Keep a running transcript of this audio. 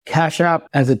Cash App,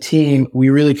 as a team, we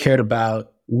really cared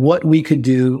about what we could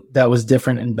do that was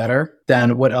different and better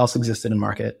than what else existed in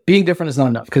market. Being different is not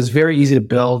enough because it's very easy to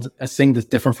build a thing that's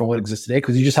different from what exists today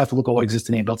because you just have to look at what exists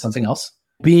today and build something else.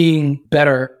 Being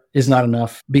better is not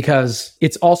enough because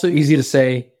it's also easy to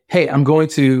say, hey, I'm going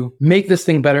to make this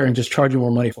thing better and just charge you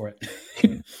more money for it.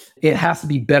 It has to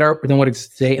be better than what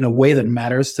exists today in a way that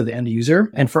matters to the end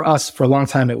user. And for us, for a long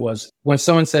time, it was when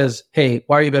someone says, hey,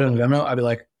 why are you better than Venmo? I'd be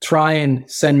like, try and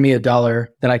send me $1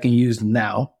 that I can use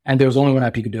now. And there was only one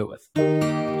app you could do it with.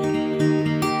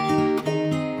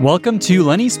 Welcome to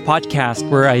Lenny's podcast,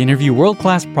 where I interview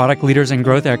world-class product leaders and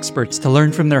growth experts to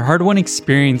learn from their hard-won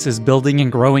experiences building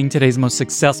and growing today's most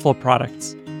successful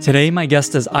products. Today, my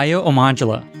guest is Ayo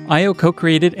Omojola. Ayo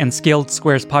co-created and scaled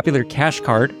Square's popular Cash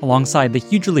Card alongside the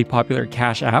hugely popular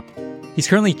Cash App. He's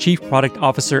currently Chief Product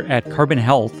Officer at Carbon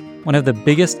Health, one of the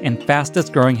biggest and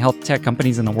fastest growing health tech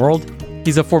companies in the world.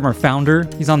 He's a former founder,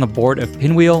 he's on the board of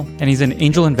Pinwheel, and he's an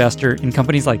angel investor in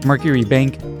companies like Mercury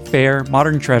Bank, Fair,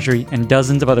 Modern Treasury, and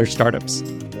dozens of other startups.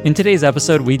 In today's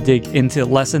episode, we dig into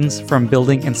lessons from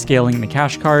building and scaling the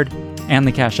Cash Card and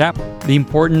the Cash App, the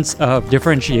importance of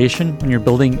differentiation when you're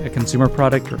building a consumer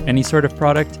product or any sort of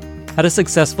product, how to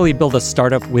successfully build a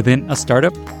startup within a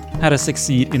startup, how to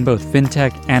succeed in both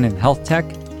fintech and in health tech,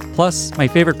 plus, my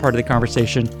favorite part of the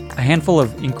conversation, a handful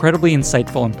of incredibly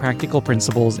insightful and practical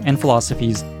principles and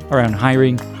philosophies around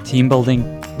hiring, team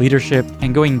building, leadership,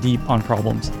 and going deep on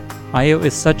problems. Ayo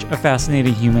is such a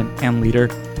fascinating human and leader,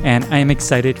 and I am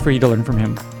excited for you to learn from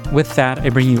him. With that, I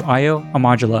bring you Ayo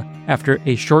Omojola after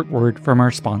a short word from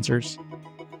our sponsors.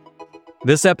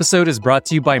 This episode is brought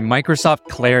to you by Microsoft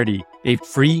Clarity, a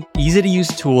free, easy-to-use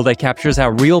tool that captures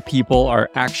how real people are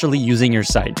actually using your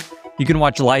site. You can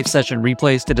watch live session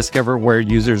replays to discover where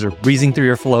users are breezing through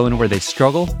your flow and where they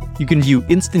struggle. You can view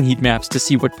instant heat maps to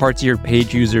see what parts of your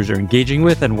page users are engaging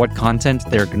with and what content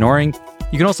they're ignoring.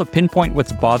 You can also pinpoint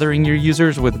what's bothering your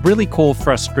users with really cool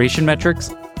frustration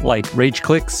metrics like rage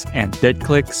clicks and dead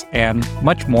clicks and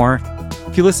much more.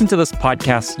 If you listen to this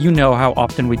podcast, you know how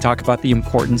often we talk about the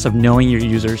importance of knowing your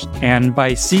users. And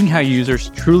by seeing how users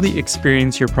truly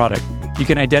experience your product, you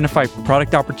can identify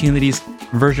product opportunities,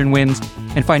 conversion wins,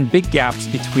 and find big gaps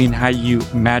between how you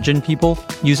imagine people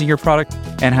using your product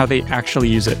and how they actually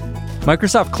use it.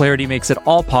 Microsoft Clarity makes it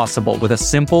all possible with a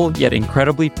simple yet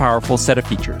incredibly powerful set of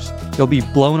features. You'll be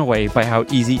blown away by how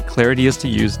easy Clarity is to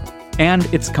use, and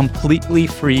it's completely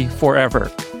free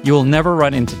forever. You will never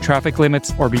run into traffic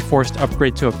limits or be forced to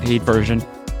upgrade to a paid version.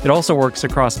 It also works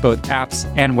across both apps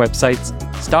and websites.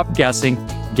 Stop guessing,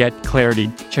 get Clarity.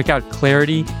 Check out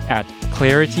Clarity at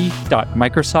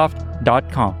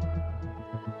clarity.microsoft.com.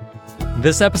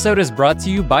 This episode is brought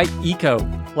to you by Eco.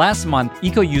 Last month,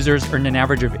 Eco users earned an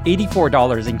average of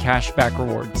 $84 in cashback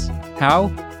rewards.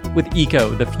 How? With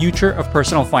Eco, the future of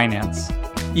personal finance.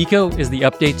 Eco is the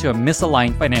update to a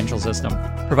misaligned financial system,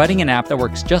 providing an app that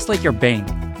works just like your bank,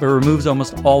 but removes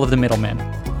almost all of the middlemen,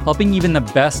 helping even the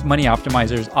best money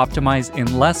optimizers optimize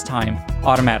in less time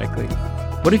automatically.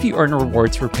 What if you earn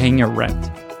rewards for paying your rent?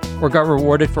 Or got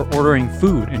rewarded for ordering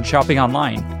food and shopping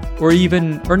online? Or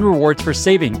even earned rewards for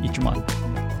saving each month?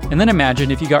 And then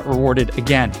imagine if you got rewarded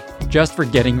again, just for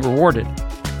getting rewarded.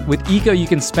 With Eco, you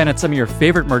can spend at some of your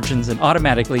favorite merchants and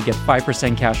automatically get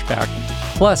 5% cash back.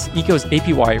 Plus, Eco's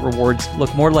APY rewards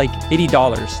look more like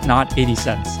 $80, not 80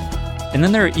 cents. And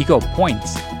then there are Eco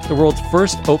Points, the world's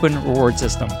first open reward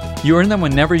system. You earn them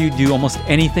whenever you do almost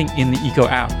anything in the Eco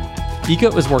app.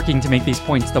 Eco is working to make these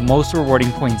points the most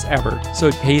rewarding points ever, so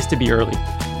it pays to be early.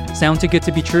 Sound too good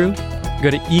to be true?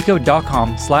 Go to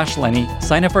eco.com/Lenny,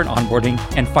 sign up for an onboarding,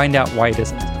 and find out why it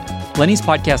isn't. Lenny's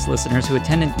podcast listeners who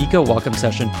attend an Eco welcome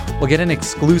session will get an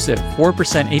exclusive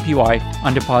 4% APY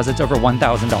on deposits over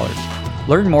 $1,000.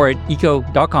 Learn more at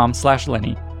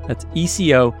eco.com/Lenny. That's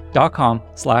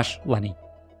eco.com/Lenny.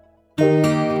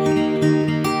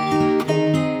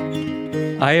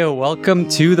 Ayo, welcome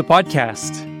to the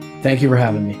podcast. Thank you for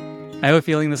having me. I have a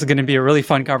feeling this is going to be a really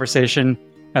fun conversation.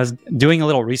 I was doing a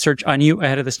little research on you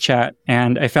ahead of this chat,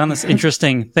 and I found this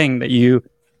interesting thing that you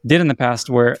did in the past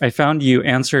where I found you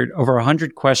answered over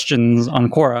 100 questions on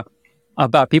Quora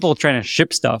about people trying to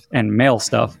ship stuff and mail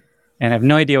stuff. And I have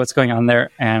no idea what's going on there.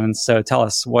 And so tell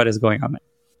us what is going on there.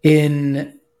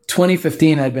 In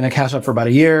 2015, I'd been at Cash App for about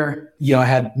a year. I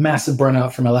had massive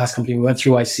burnout from my last company. We went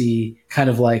through IC, kind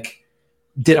of like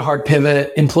did a hard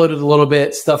pivot, imploded a little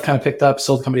bit, stuff kind of picked up,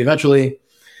 sold the company eventually.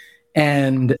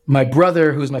 And my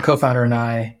brother, who's my co-founder, and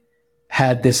I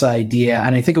had this idea.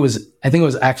 And I think it was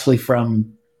actually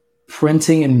from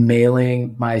printing and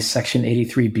mailing my Section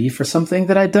 83B for something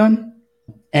that I'd done.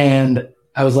 And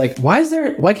I was like, why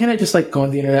can't I just like go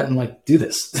on the internet and like do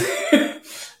this?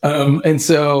 And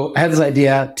so I had this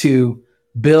idea to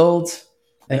build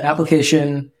an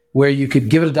application where you could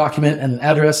give it a document and an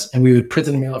address, and we would print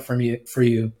it and mail it for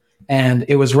you. And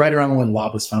it was right around when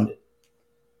Lob was founded,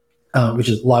 which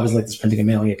is Lob is like this printing and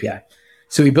mailing API.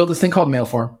 So we built this thing called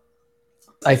Mailform.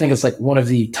 I think it's like one of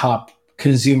the top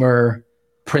consumer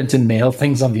print and mail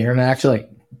things on the internet. Actually, like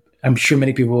I'm sure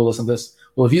many people will listen to this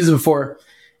will have used it before.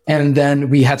 And then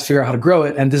we had to figure out how to grow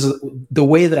it. And this is the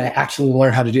way that I actually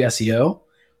learned how to do SEO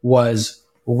was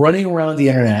running around the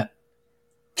internet,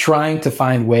 trying to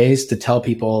find ways to tell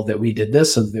people that we did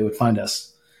this so that they would find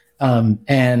us.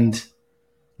 And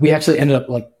we actually ended up,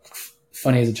 like,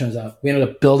 funny as it turns out, we ended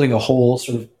up building a whole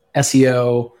sort of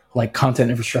SEO, like content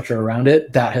infrastructure around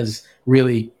it that has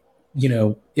really,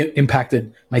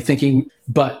 impacted my thinking.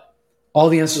 But all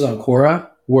the answers on Quora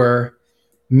were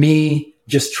me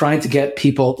just trying to get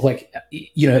people, like,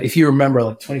 if you remember,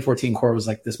 like 2014 Quora was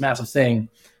like this massive thing.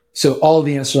 So all of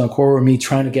the answers on Quora were me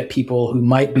trying to get people who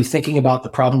might be thinking about the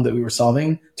problem that we were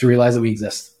solving to realize that we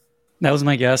exist. That was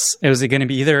my guess. Was it going to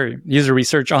be either user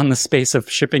research on the space of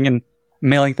shipping and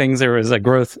mailing things, or was a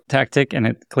growth tactic? And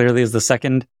it clearly is the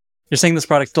second. You're saying this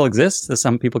product still exists, that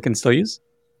some people can still use?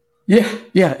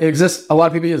 Yeah, it exists. A lot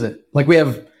of people use it. Like, we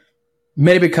have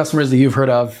many big customers that you've heard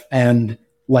of and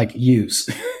like use.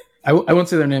 I won't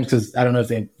say their names because I don't know if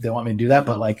they want me to do that,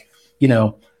 but like,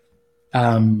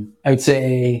 I would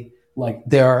say like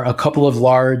there are a couple of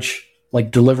large like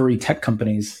delivery tech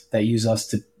companies that use us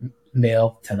to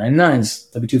mail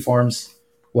 1099s, W-2 forms,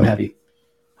 what have you.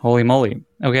 Holy moly.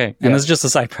 Okay. And this is just a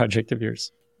side project of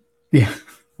yours. Yeah.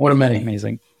 One of many.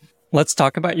 Amazing. Let's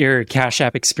talk about your Cash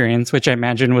App experience, which I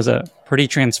imagine was a pretty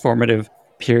transformative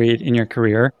period in your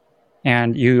career.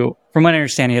 And you, from what I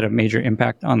understand, you had a major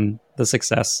impact on the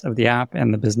success of the app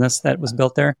and the business that was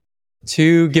built there.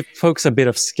 To give folks a bit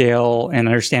of scale and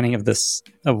understanding of this,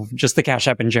 of just the Cash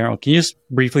App in general, can you just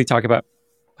briefly talk about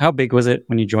how big was it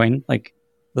when you joined, like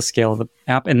the scale of the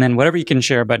app, and then whatever you can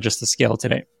share about just the scale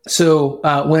today? So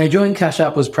when I joined, Cash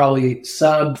App was probably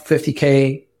sub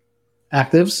 50K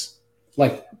actives,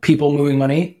 like people moving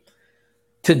money.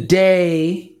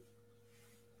 Today,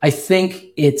 I think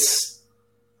it's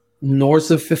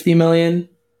north of 50 million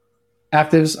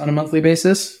actives on a monthly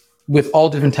basis, with all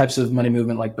different types of money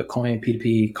movement, like Bitcoin,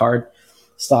 P2P, card,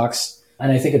 stocks.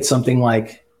 And I think it's something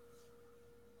like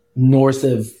north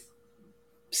of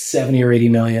 70 or 80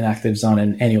 million actives on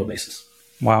an annual basis.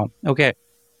 Wow. Okay,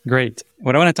 great.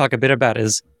 What I want to talk a bit about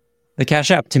is the Cash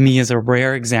App, to me, is a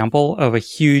rare example of a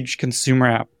huge consumer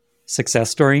app success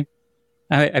story.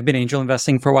 I've been angel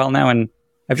investing for a while now, and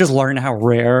I've just learned how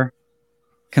rare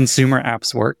consumer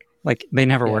apps work. Like, they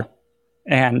never work.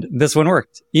 And this one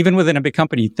worked. Even within a big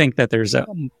company, you think that there's a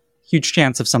huge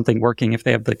chance of something working if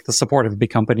they have the support of a big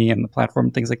company and the platform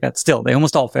and things like that. Still, they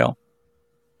almost all fail.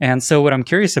 And so what I'm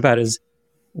curious about is,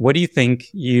 what do you think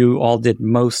you all did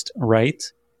most right?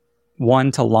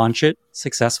 One, to launch it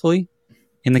successfully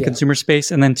in the consumer space,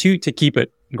 and then two, to keep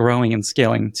it growing and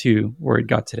scaling to where it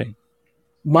got today.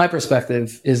 My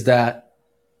perspective is that,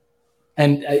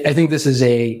 and I think this is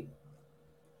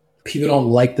people don't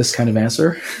like this kind of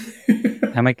answer.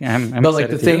 I'm but like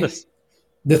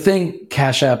the thing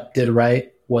Cash App did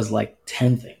right was like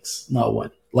 10 things, not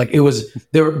one. Like it was,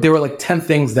 there were like 10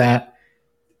 things that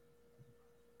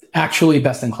actually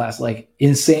best in class, like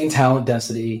insane talent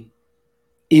density,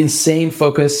 insane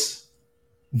focus,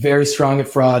 very strong at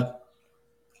fraud,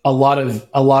 a lot of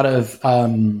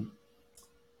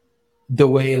the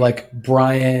way like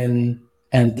Brian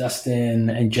and Dustin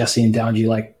and Jesse and Downji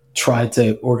like tried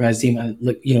to organize the team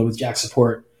and, with Jack's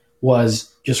support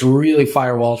was just really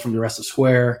firewalled from the rest of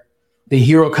Square. The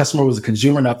hero customer was the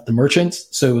consumer, not the merchant.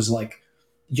 So it was like,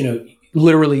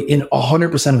 literally in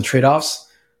 100% of trade-offs,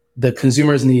 the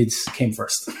consumer's needs came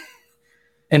first.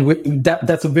 And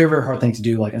that's a very, very hard thing to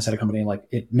do, like inside a company. Like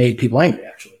it made people angry,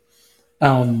 actually.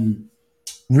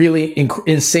 Really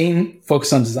insane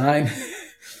focus on design.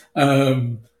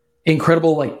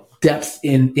 Incredible like depth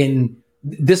in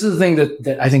this is the thing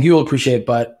that I think you will appreciate,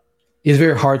 but is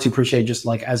very hard to appreciate just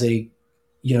like as a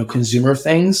consumer of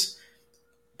things.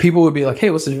 People would be like, hey,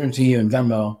 what's the difference between you and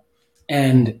Venmo?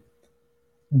 And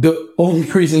the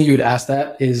only reason you would ask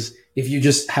that is if you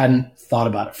just hadn't thought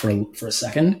about it for a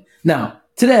second. Now,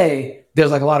 today, there's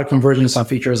like a lot of convergence on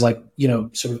features, like,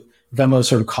 sort of Venmo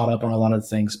sort of caught up on a lot of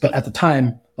things. But at the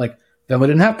time, like Venmo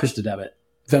didn't have push to debit.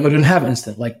 Venmo didn't have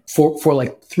instant. Like for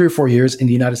like 3 or 4 years in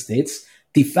the United States,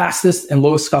 the fastest and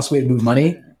lowest cost way to move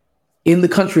money in the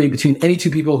country between any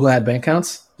two people who had bank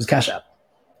accounts was Cash App.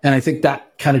 And I think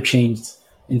that kind of changed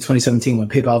in 2017 when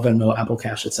PayPal, Venmo, Apple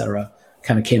Cash, et cetera,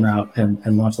 kind of came out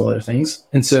and launched all other things.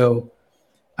 And so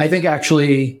I think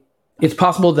actually it's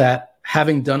possible that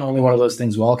having done only one of those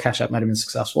things well, Cash App might have been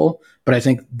successful. But I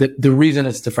think the reason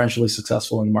it's differentially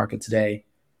successful in the market today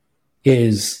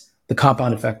is the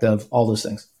compound effect of all those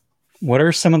things. What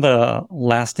are some of the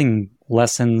lasting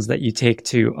lessons that you take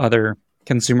to other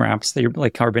consumer apps that you're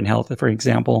like Carbon Health, for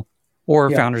example, or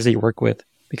founders that you work with?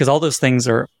 Because all those things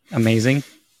are amazing,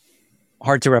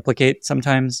 hard to replicate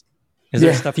sometimes. Is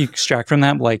there stuff you extract from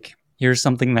that? Like, here's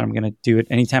something that I'm going to do at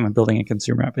any time I'm building a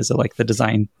consumer app. Is it like the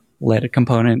design-led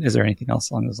component? Is there anything else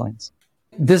along those lines?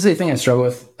 This is the thing I struggle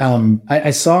with.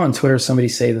 I saw on Twitter somebody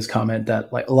say this comment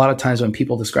that like a lot of times when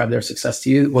people describe their success to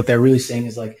you, what they're really saying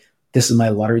is like, this is my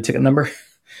lottery ticket number.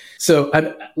 So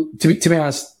to be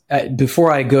honest,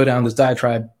 before I go down this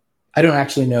diatribe, I don't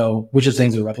actually know which of the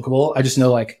things are replicable. I just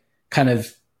know like kind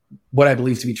of what I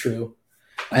believe to be true.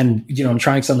 And, you know, I'm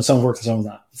trying some works and some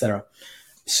not, et cetera.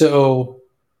 So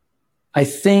I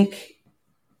think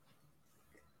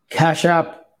Cash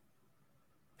App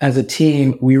as a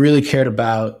team, we really cared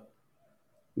about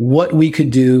what we could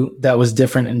do that was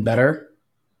different and better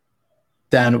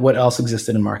than what else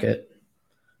existed in market.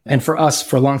 And for us,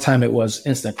 for a long time, it was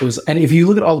instant. It was, and if you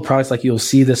look at all the products, like you'll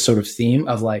see this sort of theme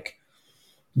of like,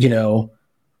 you know,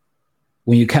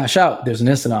 when you cash out, there's an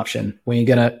instant option. When you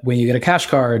get a cash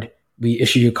card, we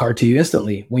issue your card to you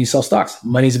instantly. When you sell stocks,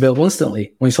 money's available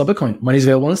instantly. When you sell Bitcoin, money's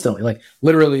available instantly. Like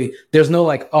literally, there's no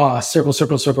like,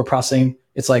 circle processing.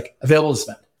 It's like available to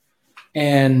spend.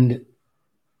 And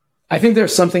I think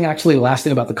there's something actually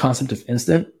lasting about the concept of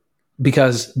instant,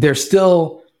 because there's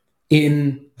still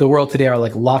in the world today are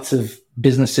like lots of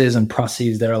businesses and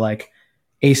processes that are like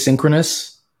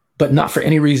asynchronous, but not for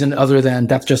any reason other than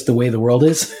that's just the way the world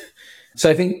is. So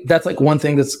I think that's like one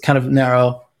thing that's kind of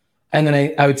narrow. And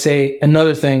then I would say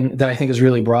another thing that I think is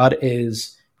really broad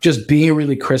is just being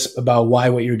really crisp about why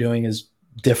what you're doing is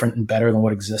different and better than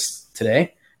what exists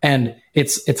today. And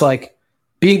it's like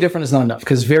being different is not enough,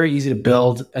 because it's very easy to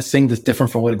build a thing that's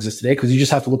different from what exists today, because you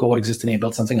just have to look at what exists today and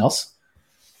build something else.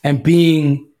 And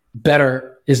being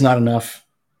better is not enough,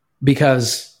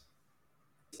 because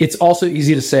it's also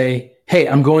easy to say, hey,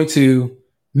 I'm going to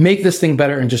make this thing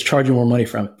better and just charge you more money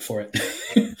for it.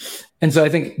 And so I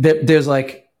think that there's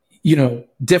like, you know,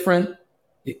 different,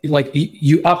 like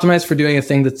you optimize for doing a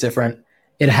thing that's different.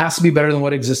 It has to be better than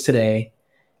what exists today.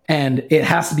 And it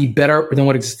has to be better than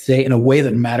what exists today in a way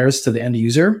that matters to the end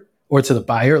user or to the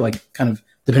buyer, like kind of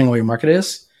depending on what your market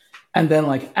is. And then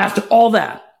like after all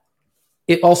that,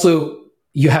 it also,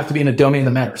 you have to be in a domain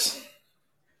that matters.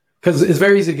 Because it's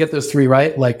very easy to get those three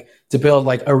right. Like to build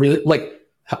like a really, like,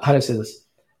 how do I say this?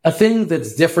 A thing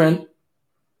that's different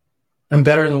and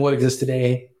better than what exists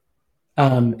today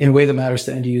in a way that matters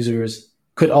to end users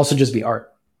could also just be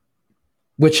art,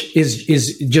 which is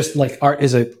just like art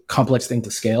is a complex thing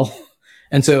to scale.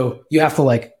 And so you have to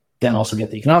like then also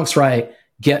get the economics right,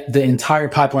 get the entire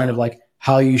pipeline of like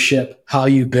how you ship, how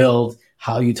you build,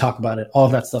 how you talk about it. All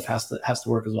of that stuff has to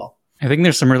work as well. I think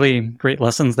there's some really great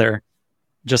lessons there.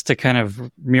 Just to kind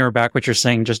of mirror back what you're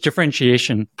saying, just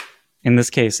differentiation in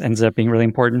this case ends up being really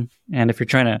important. And if you're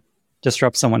trying to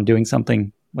disrupt someone doing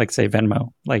something like, say,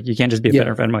 Venmo, like you can't just be a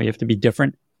better Venmo, you have to be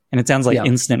different. And it sounds like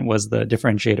instant was the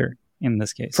differentiator in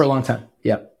this case. For a long time.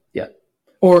 Yeah.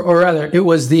 Or rather, it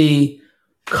was the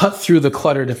cut through the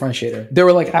clutter differentiator. There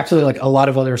were like actually like a lot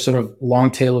of other sort of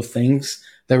long tail of things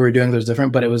that we were doing that was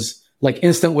different, but it was like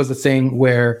instant was the thing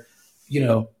where, you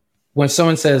know, when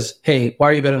someone says, hey, why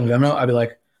are you better than Venmo? I'd be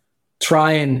like,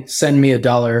 try and send me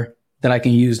 $1 that I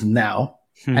can use now.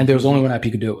 And there was only one app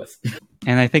you could do it with.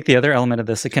 And I think the other element of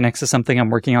this, it connects to something I'm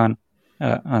working on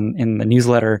in the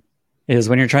newsletter, is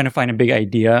when you're trying to find a big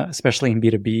idea, especially in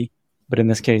B2B, but in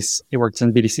this case, it works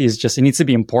in B2C, is just, it needs to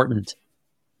be important.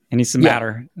 It needs to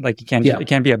matter. Like it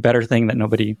can't be a better thing that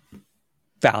nobody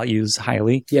values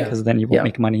highly, because then you won't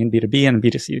make money in B2B, and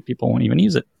B2C people won't even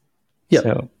use it.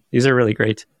 So these are really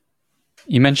great.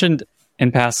 You mentioned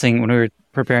in passing when we were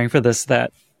preparing for this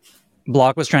that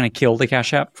Block was trying to kill the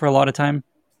Cash App for a lot of time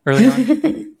early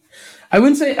on. I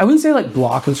wouldn't say like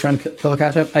Block was trying to kill the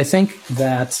Cash App. I think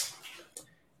that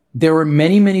there were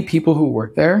many people who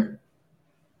worked there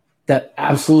that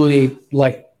absolutely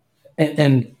like,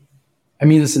 and I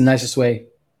mean this in the nicest way,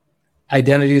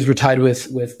 identities were tied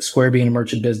with Square being a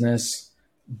merchant business,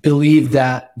 believed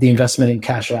that the investment in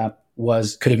Cash App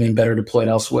could have been better deployed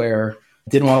elsewhere,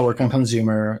 didn't want to work on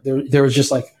consumer. There was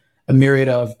just like a myriad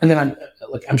of, and then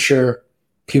I'm sure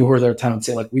people who were there at the time would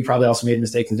say like, we probably also made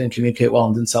mistakes and didn't communicate well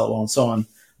and didn't sell it well and so on.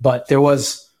 But there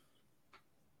was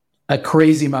a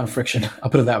crazy amount of friction. I'll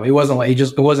put it that way. It wasn't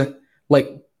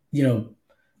like, you know,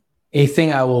 a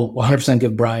thing I will 100%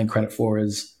 give Brian credit for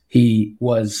is he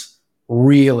was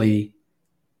really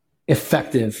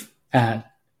effective at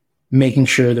making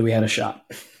sure that we had a shot.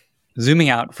 Zooming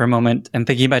out for a moment and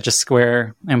thinking about just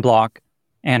Square and Block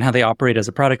and how they operate as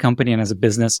a product company and as a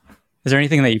business, is there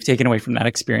anything that you've taken away from that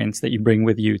experience that you bring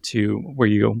with you to where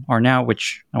you are now,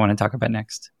 which I want to talk about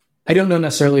next? I don't know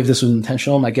necessarily if this was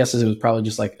intentional. My guess is it was probably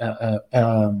just like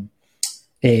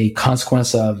a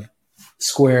consequence of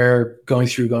Square going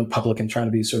public and trying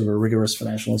to be sort of a rigorous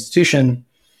financial institution.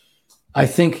 I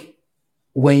think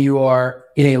when you are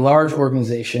in a large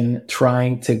organization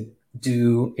trying to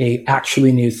do a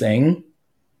actually new thing,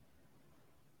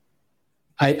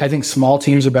 I think small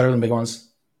teams are better than big ones,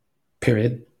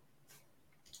 period.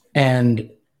 And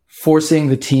forcing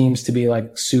the teams to be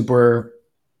like super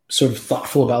sort of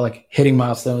thoughtful about like hitting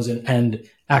milestones and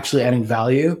actually adding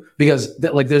value, because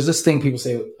there's this thing people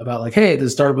say about like, hey, the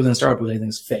startup within a startup with anything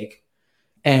is fake.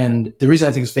 And the reason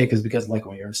I think it's fake is because like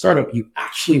when you're in a startup, you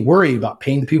actually worry about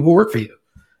paying the people who work for you.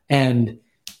 And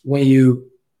when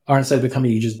you are inside of a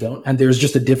company, you just don't. And there's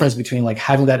just a difference between like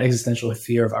having that existential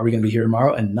fear of, are we going to be here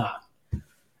tomorrow, and not.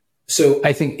 So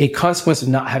I think a consequence of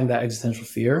not having that existential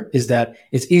fear is that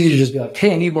it's easy to just be like,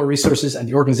 hey, I need more resources. And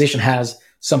the organization has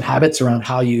some habits around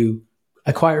how you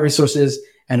acquire resources.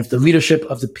 And if the leadership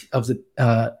if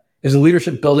the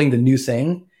leadership building the new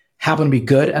thing happen to be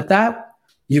good at that,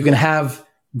 you can have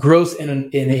growth in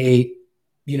a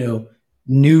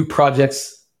new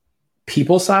project's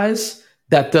people size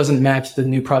that doesn't match the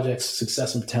new project's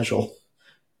success and potential.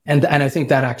 And I think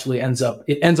that actually ends up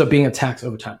being a tax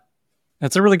over time.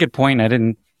 That's a really good point. I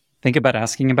didn't think about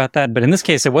asking about that, but in this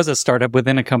case, it was a startup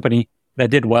within a company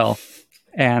that did well.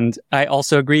 And I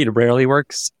also agree it rarely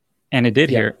works, and it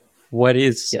did here. What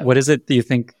is it that you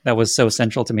think that was so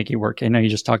central to make it work? I know you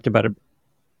just talked about it.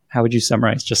 How would you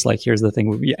summarize? Just like, here's the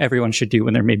thing everyone should do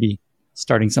when they're maybe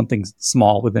starting something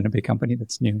small within a big company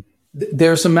that's new.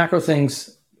 There are some macro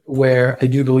things where I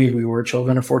do believe we were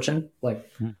children of fortune, like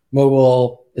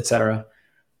mobile, etc.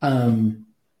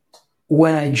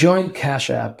 When I joined Cash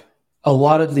App, a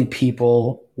lot of the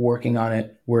people working on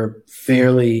it were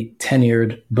fairly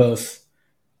tenured, both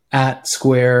at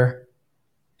Square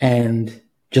and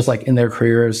just like in their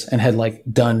careers, and had like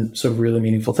done sort of really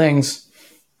meaningful things.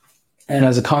 And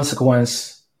as a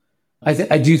consequence,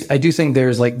 I do think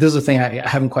there's like, this is a thing I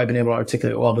haven't quite been able to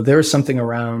articulate well, but there is something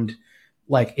around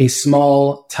like a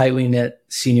small, tightly knit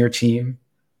senior team,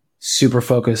 super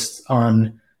focused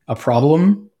on a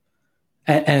problem.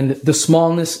 And the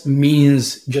smallness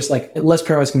means just like less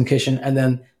pairized communication. And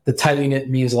then the tightly knit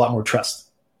means a lot more trust.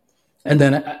 And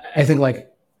then I think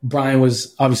like Brian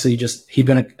was obviously he'd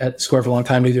been at Square for a long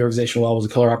time, knew the organization well, was a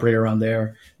killer operator around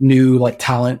there, knew like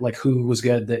talent, like who was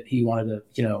good that he wanted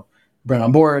to, bring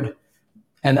on board.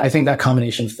 And I think that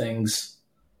combination of things,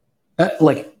 not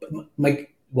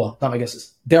my guess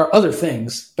is there are other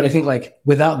things, but I think like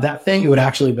without that thing, it would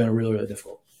actually have been really, really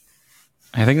difficult.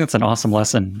 I think that's an awesome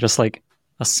lesson. Just like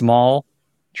a small,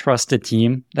 trusted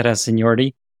team that has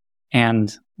seniority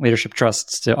and leadership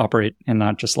trusts to operate, and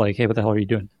not just like, hey, what the hell are you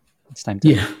doing? It's time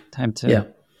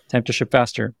to ship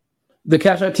faster. The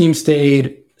Cash App team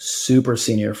stayed super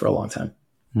senior for a long time.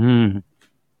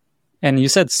 And you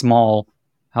said small.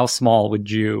 How small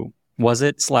was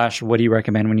it? / what do you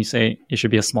recommend when you say it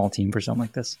should be a small team for something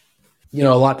like this? A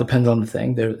lot depends on the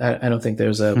thing. I don't think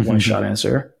there's a one shot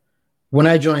answer. When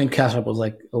I joined, Cash App was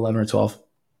like 11 or 12.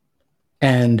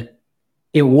 And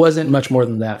it wasn't much more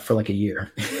than that for like a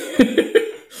year.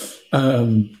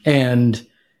 And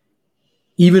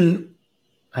even,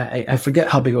 I forget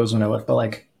how big it was when I left, but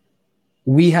like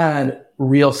we had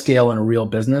real scale and a real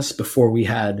business before we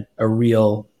had a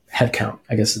real headcount,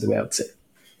 I guess is the way I would say.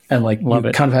 And like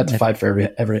kind of had to fight for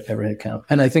every headcount.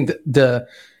 And I think that the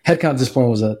headcount at this point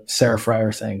was a Sarah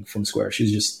Fryer thing from Square.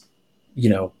 She's just,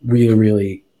 really,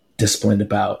 really disciplined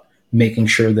about making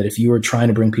sure that if you were trying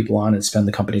to bring people on and spend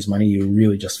the company's money, you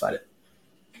really justified it.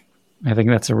 I think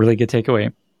that's a really good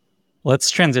takeaway. Let's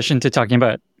transition to talking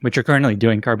about what you're currently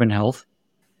doing, Carbon Health.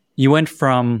 You went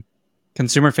from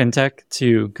consumer fintech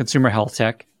to consumer health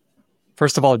tech.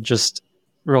 First of all, just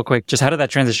real quick, just how did that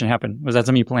transition happen? Was that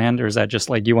something you planned, or is that just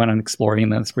like you went on exploring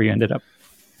and that's where you ended up?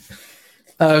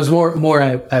 It was more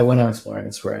I went on exploring and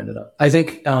that's where I ended up. I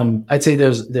think I'd say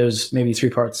there's maybe three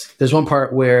parts. There's one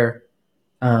part where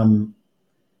when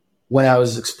I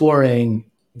was exploring,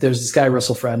 there's this guy,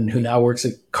 Russell Fredden, who now works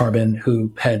at Carbon,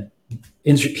 who he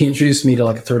introduced me to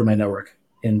like a third of my network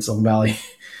in Silicon Valley,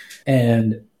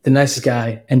 and the nicest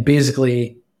guy. And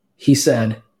basically he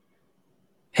said,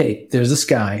 hey, there's this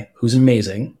guy who's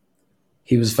amazing.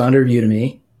 He was founder of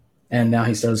Udemy, and now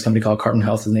he started this company called Carbon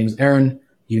Health. His name is Aaron.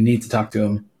 you need to talk to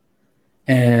him.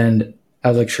 And I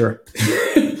was like, sure.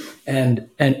 and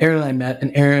Aaron and I met,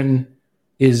 and Aaron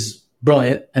is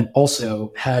brilliant and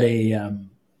also had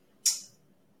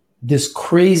this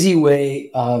crazy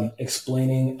way of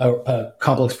explaining a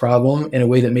complex problem in a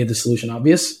way that made the solution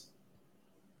obvious.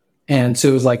 And so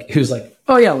he was like,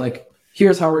 oh yeah, like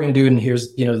here's how we're going to do it. And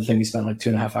here's, the thing we spent like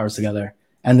 2.5 hours together.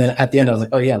 And then at the end I was like,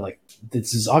 oh yeah, like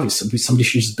this is obvious. Somebody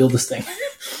should just build this thing.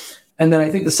 And then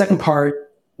I think the second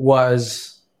part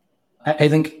was, I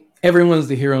think everyone's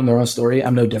the hero in their own story.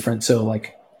 I'm no different. So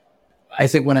like, I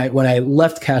think when I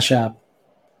left Cash App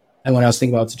and when I was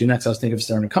thinking about what to do next, I was thinking of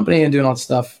starting a company and doing all this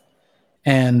stuff.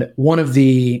 And one of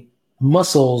the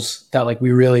muscles that like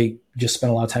we really just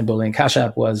spent a lot of time building in Cash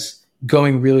App was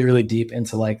going really, really deep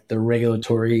into like the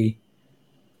regulatory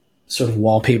sort of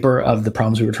wallpaper of the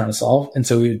problems we were trying to solve. And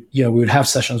so we would have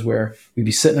sessions where we'd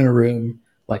be sitting in a room,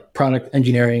 like product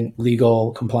engineering,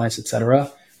 legal, compliance, et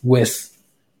cetera, with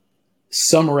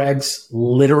some regs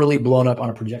literally blown up on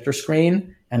a projector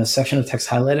screen and a section of text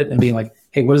highlighted and being like,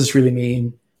 hey, what does this really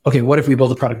mean? Okay, what if we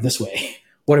build a product this way?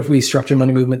 What if we structure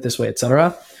money movement this way, et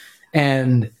cetera?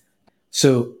 And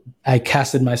so I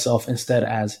casted myself instead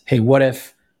as, hey, what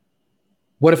if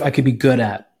I could be good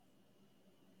at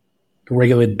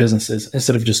regulated businesses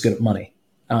instead of just good at money?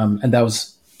 And that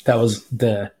was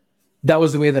the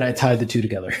way that I tied the two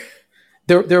together.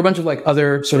 There are a bunch of like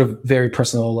other sort of very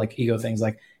personal like ego things.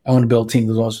 Like I want to build a team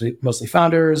that was mostly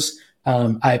founders.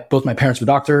 Both my parents were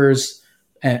doctors,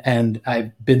 and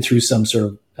I've been through some sort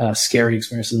of scary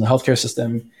experiences in the healthcare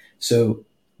system. So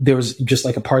there was just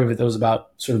like a part of it that was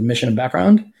about sort of mission and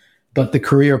background, but the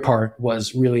career part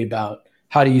was really about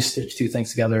how do you stitch two things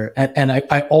together. And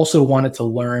I also wanted to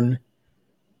learn.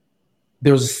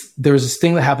 There was this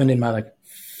thing that happened in my like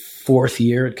 4th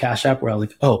year at Cash App where I was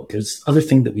like, oh, there's this other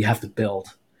thing that we have to build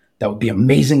that would be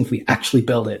amazing if we actually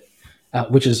build it,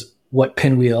 which is what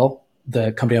Pinwheel,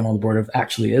 the company I'm on the board of,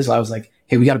 actually is. I was like,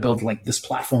 hey, we got to build like this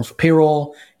platform for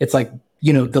payroll. It's like,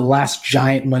 the last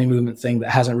giant money movement thing that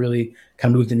hasn't really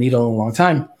kind of moved the needle in a long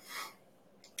time.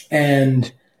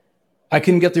 And I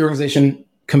couldn't get the organization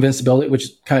convinced to build it, which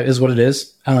kind of is what it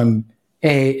is.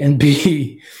 A, and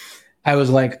B, I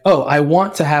was like, oh, I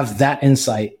want to have that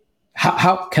insight.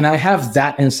 How can I have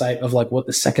that insight of like what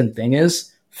the second thing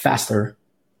is faster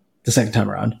the second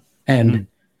time around? And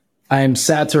I'm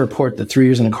sad to report that 3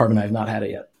 years in a carbon, I have not had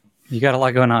it yet. You got a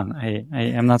lot going on. I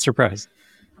am not surprised.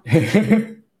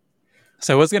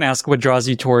 So I was going to ask what draws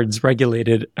you towards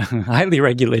regulated, highly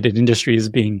regulated industries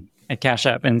being at Cash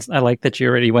App. And I like that you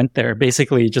already went there.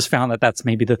 Basically, you just found that that's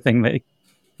maybe the thing that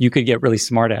you could get really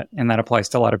smart at. And that applies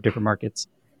to a lot of different markets.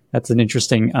 That's an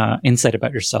interesting insight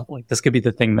about yourself. Like this could be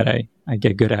the thing that I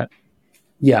get good at.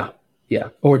 Yeah.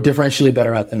 Or differentially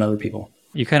better at than other people.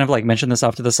 You kind of like mentioned this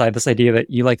off to the side, this idea that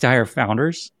you like to hire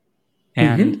founders.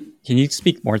 And can you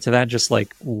speak more to that? Just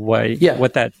like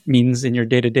what that means in your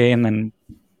day to day, and then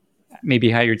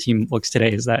maybe how your team looks today.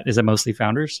 Is it mostly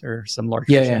founders or some large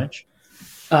percentage?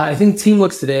 Yeah. I think team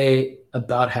looks today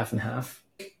about half and half.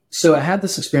 So I had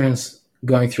this experience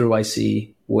going through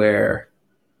YC where,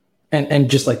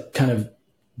 and just like kind of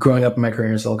growing up in my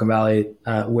career in Silicon Valley,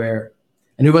 where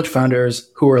I knew a bunch of founders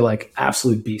who were like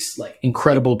absolute beasts, like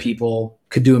incredible people,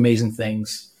 could do amazing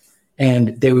things.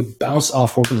 And they would bounce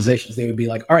off organizations. They would be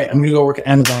like, all right, I'm going to go work at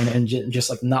Amazon and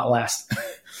just like not last.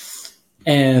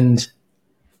 And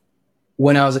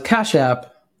when I was at Cash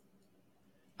App,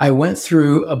 I went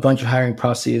through a bunch of hiring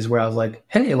processes where I was like,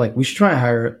 hey, like we should try and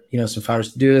hire, some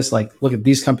founders to do this, like look at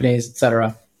these companies, et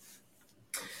cetera.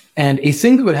 And a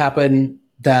thing that would happen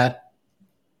that,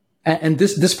 and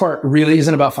this part really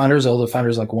isn't about founders, although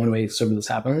founders like one way some of this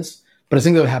happens, but a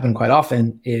thing that would happen quite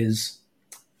often is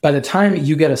by the time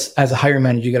you get as a hiring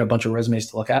manager, you get a bunch of resumes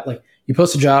to look at. Like you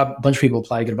post a job, a bunch of people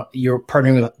apply, you're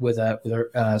partnering with a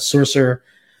sourcer.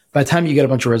 By the time you get a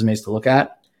bunch of resumes to look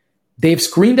at, they've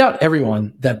screened out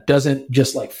everyone that doesn't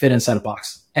just like fit inside a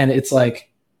box. And it's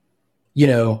like,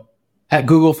 at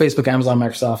Google, Facebook, Amazon,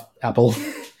 Microsoft, Apple,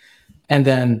 and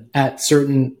then at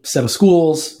certain set of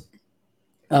schools,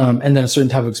 and then a certain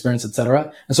type of experience, et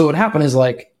cetera. And so what happened is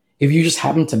like, if you just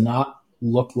happen to not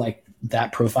look like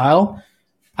that profile,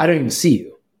 I don't even see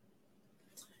you.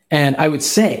 And I would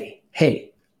say,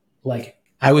 hey, like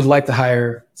I would like to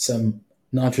hire some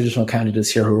non-traditional candidates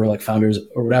here who were like founders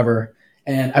or whatever.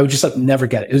 And I would just like never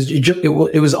get it.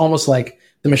 It was almost like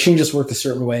the machine just worked a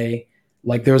certain way.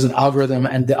 Like there was an algorithm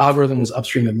and the algorithm was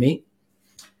upstream of me.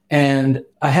 And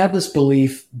I had this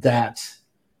belief that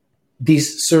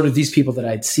these people that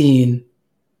I'd seen,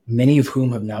 many of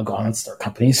whom have now gone and start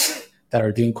companies that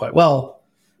are doing quite well,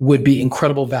 would be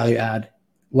incredible value add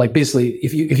Like basically,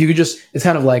 if you could just, it's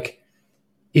kind of like,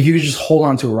 if you could just hold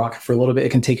on to a rocket for a little bit, it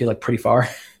can take you like pretty far.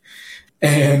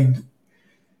 And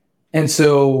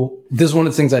so this is one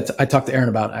of the things I talked to Aaron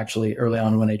about actually early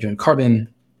on when I joined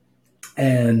Carbon.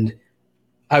 And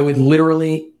I would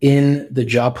literally, in the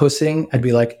job posting, I'd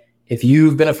be like, if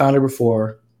you've been a founder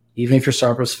before, even if your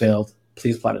startup has failed,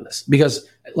 please apply to this. Because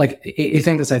like a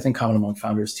thing that's I think common among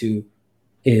founders too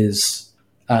is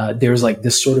there's like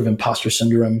this sort of imposter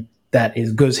syndrome that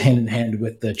goes hand in hand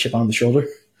with the chip on the shoulder.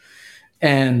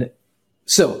 And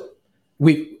so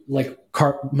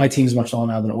my team is much smaller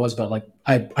now than it was, but like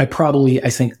I probably, I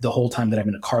think the whole time that I've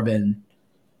been at Carbon,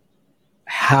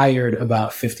 hired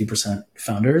about 50%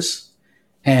 founders.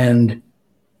 And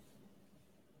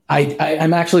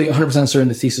I'm actually 100% certain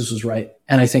the thesis was right.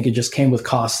 And I think it just came with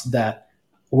costs that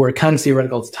were kind of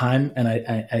theoretical at the time. And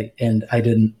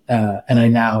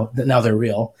now they're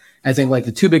real. I think like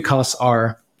the two big costs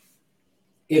are,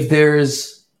 if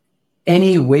there's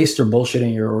any waste or bullshit in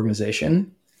your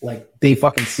organization, like they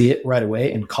fucking see it right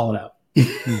away and call it out.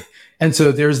 And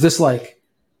so there's this, like,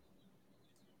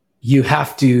 you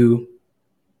have to,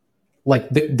 like,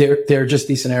 there are just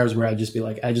these scenarios where I'd just be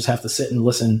like, I just have to sit and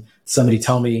listen to somebody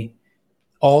tell me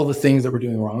all the things that we're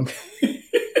doing wrong.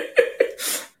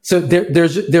 So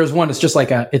there's one, it's just like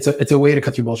it's a way to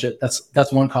cut through bullshit.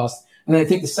 That's one cost. And then I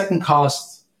think the second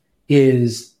cost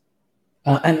is,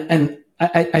 and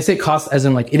I say cost as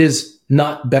in like, it is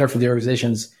not better for the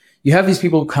organizations. You have these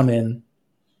people who come in,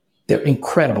 they're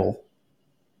incredible.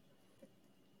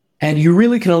 And you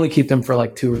really can only keep them for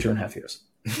like 2 or 2.5 years.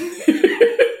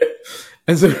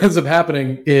 And so what ends up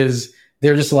happening is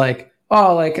they're just like,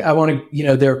 oh, like I want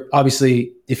to, they're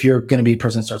obviously, if you're going to be a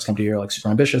person that starts a company, you're like super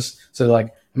ambitious. So they're like,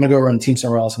 I'm going to go run a team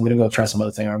somewhere else. I'm going to go try some other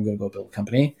thing, or I'm going to go build a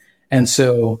company. And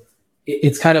so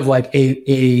it's kind of like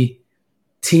a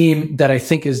team that I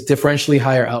think is differentially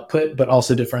higher output, but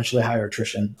also differentially higher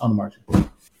attrition on the margin.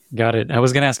 Got it. I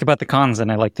was going to ask about the cons,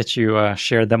 and I like that you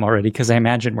shared them already, because I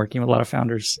imagine working with a lot of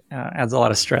founders adds a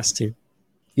lot of stress too.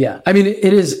 Yeah. I mean,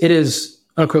 it is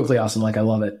unequivocally awesome. Like I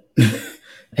love it.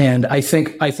 And I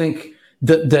think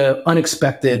the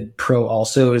unexpected pro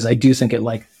also is I do think it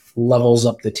like levels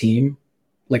up the team.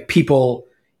 Like people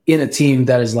in a team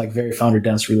that is like very founder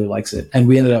dense really likes it. And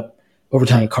we ended up over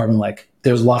time at Carbon, like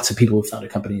there's lots of people who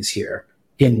founded companies here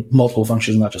in multiple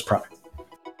functions, not just product.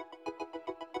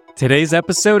 Today's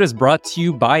episode is brought to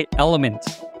you by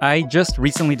Element. I just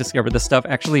recently discovered this stuff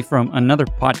actually from another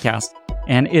podcast,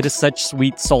 and it is such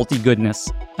sweet, salty goodness.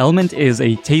 Element is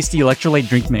a tasty electrolyte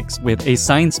drink mix with a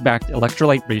science-backed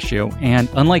electrolyte ratio, and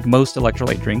unlike most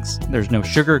electrolyte drinks, there's no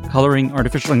sugar, coloring,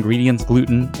 artificial ingredients,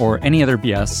 gluten, or any other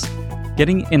BS.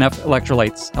 Getting enough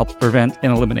electrolytes helps prevent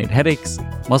and eliminate headaches,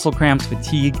 muscle cramps,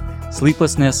 fatigue,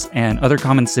 sleeplessness, and other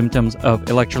common symptoms of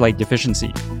electrolyte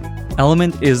deficiency.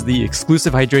 Element is the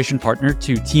exclusive hydration partner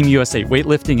to Team USA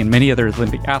weightlifting and many other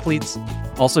Olympic athletes.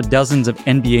 Also, dozens of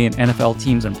NBA and NFL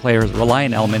teams and players rely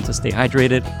on Element to stay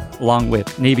hydrated, along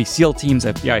with Navy SEAL teams,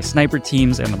 FBI sniper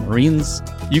teams, and the Marines.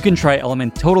 You can try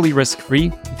Element totally risk-free.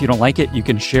 If you don't like it, you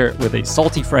can share it with a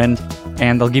salty friend,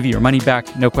 and they'll give you your money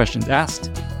back, no questions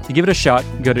asked. To give it a shot,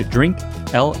 go to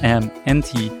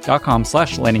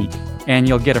drinklmnt.com/Lenny, and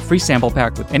you'll get a free sample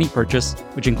pack with any purchase,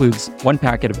 which includes 1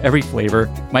 packet of every flavor.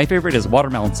 My favorite is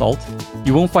watermelon salt.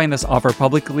 You won't find this offer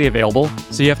publicly available,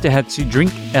 so you have to head to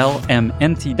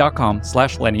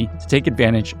drinklmnt.com/Lenny to take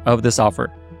advantage of this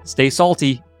offer. Stay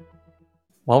salty.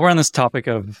 While we're on this topic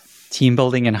of team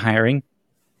building and hiring,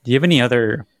 do you have any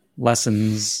other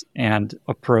lessons and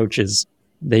approaches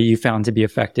that you found to be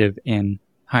effective in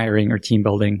hiring or team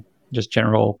building? Just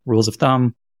general rules of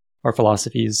thumb or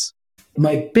philosophies?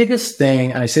 My biggest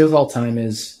thing, and I say this all the time,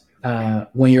 is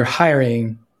when you're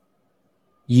hiring,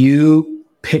 you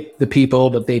pick the people,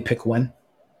 but they pick when.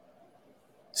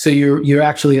 So you're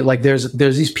actually like, there's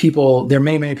these people, there are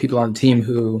many people on the team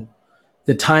who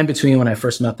the time between when I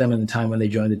first met them and the time when they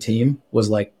joined the team was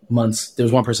like months. There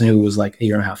was one person who was like 1.5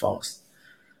 years almost.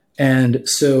 And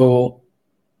so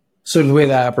the way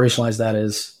that I operationalize that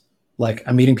is like,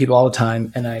 I'm meeting people all the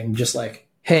time and I'm just like,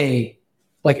 hey,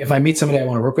 like if I meet somebody I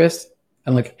want to work with,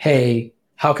 I'm like, hey,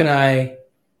 how can I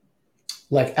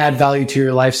like add value to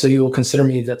your life so you will consider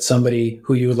me that somebody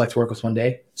who you would like to work with one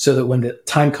day, so that when the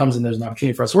time comes and there's an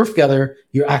opportunity for us to work together,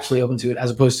 you're actually open to it,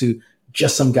 as opposed to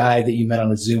just some guy that you met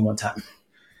on a Zoom one time.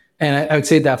 And I would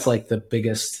say that's like the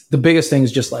biggest thing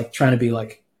is just like trying to be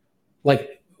like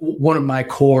one of my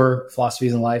core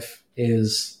philosophies in life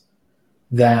is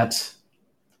that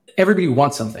everybody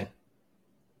wants something.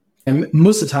 And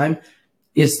most of the time,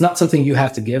 it's not something you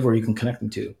have to give or you can connect them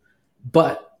to.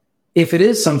 But if it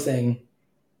is something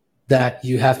that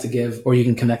you have to give or you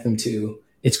can connect them to,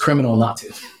 it's criminal not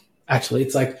to. Actually,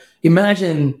 it's like,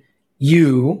 imagine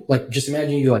you like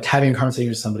having a conversation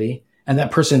with somebody and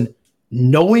that person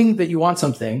knowing that you want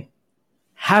something,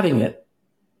 having it,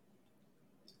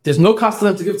 there's no cost to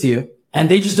them to give to you, and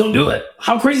they just don't do it.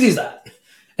 How crazy is that?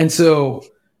 And so,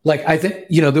 like, I think,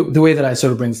 the way that I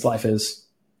sort of bring this to life is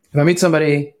if I meet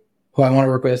somebody who I want to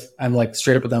work with, I'm like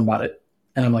straight up with them about it.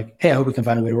 And I'm like, hey, I hope we can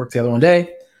find a way to work together one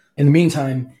day. In the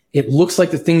meantime, it looks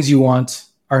like the things you want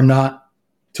are not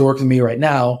to work with me right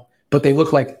now, but they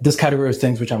look like this category of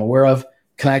things which I'm aware of.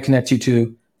 Can I connect you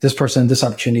to this person, this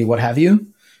opportunity, what have you?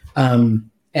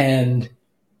 And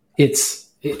it's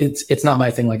not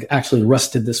my thing. Like, actually, Russ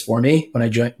did this for me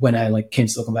when I like came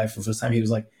to Silicon Valley for the first time. He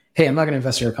was like, hey, I'm not going to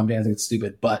invest in your company. I think it's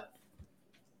stupid, but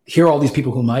here are all these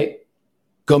people who might.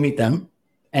 Go meet them.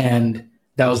 And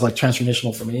that was like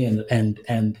transformational for me.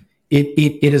 And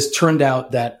it has turned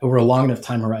out that over a long enough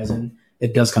time horizon,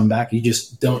 it does come back. You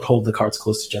just don't hold the cards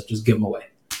close to chest, just give them away.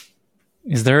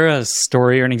 Is there a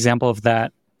story or an example of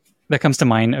that comes to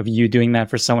mind of you doing that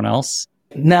for someone else?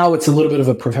 Now it's a little bit of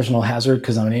a professional hazard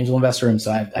because I'm an angel investor. And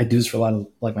so I do this for a lot of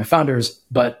like my founders,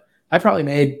 but I probably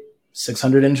made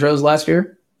 600 intros last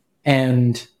year.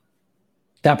 And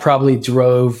that probably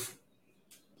drove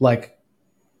like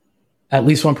at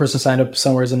least one person signed up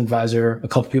somewhere as an advisor. A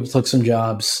couple of people took some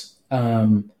jobs.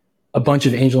 A bunch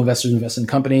of angel investors invested in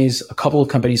companies. A couple of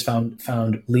companies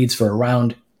found leads for a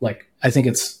round. Like, I think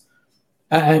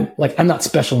I'm not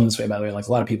special in this way, by the way. Like,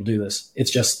 a lot of people do this.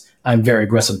 It's just, I'm very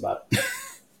aggressive about it.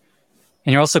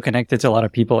 And you're also connected to a lot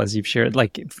of people, as you've shared,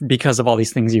 like, because of all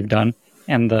these things you've done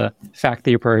and the fact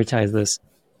that you prioritize this.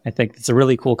 I think it's a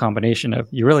really cool combination of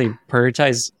you really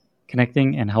prioritize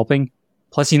connecting and helping.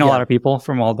 Plus, a lot of people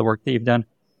from all the work that you've done.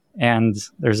 And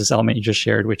there's this element you just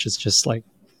shared, which is just like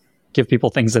give people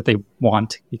things that they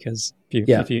want because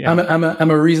if you I'm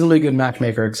a reasonably good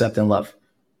matchmaker, except in love.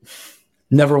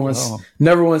 Never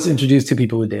once introduced two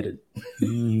people who dated.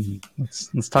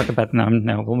 Let's talk about them.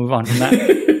 No, we'll move on from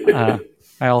that.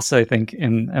 I also think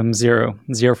I'm zero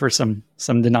for some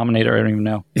denominator. I don't even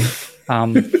know.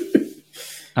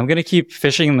 I'm going to keep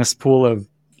fishing in this pool of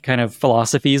kind of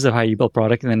philosophies of how you build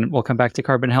product, and then we'll come back to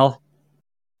carbon health.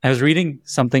 I was reading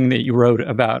something that you wrote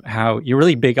about how you're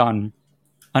really big on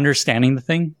understanding the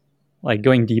thing, like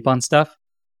going deep on stuff,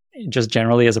 just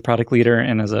generally as a product leader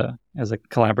and as a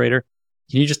collaborator.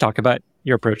 Can you just talk about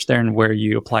your approach there and where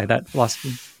you apply that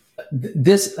philosophy?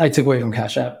 This I took away from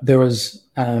Cash App. There was,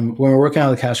 when we were working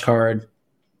on the Cash Card,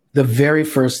 the very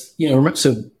first,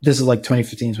 so this is like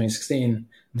 2015, 2016,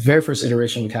 the very first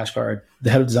iteration of the Cash Card, the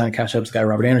head of design at Cash App, this guy,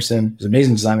 Robert Anderson, who's an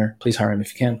amazing designer. Please hire him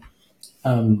if you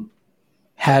can.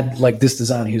 Had like this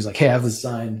design. He was like, hey, I have this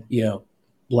design,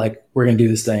 like we're going to do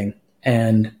this thing.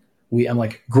 And I'm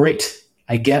like, great.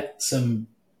 I get some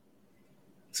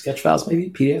sketch files, maybe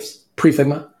PDFs,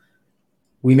 pre-Figma.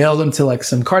 We mailed them to like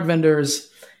some card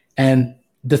vendors, and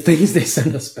the things they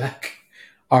send us back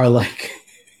are like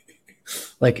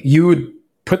you would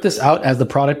put this out as the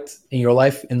product in your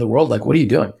life in the world. Like, what are you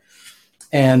doing?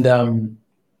 And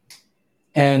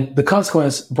the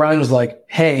consequence, Brian was like,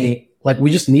 hey, like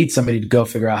we just need somebody to go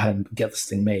figure out how to get this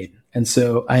thing made. And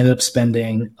so I ended up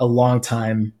spending a long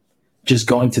time just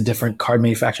going to different card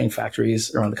manufacturing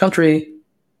factories around the country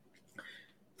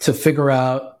to figure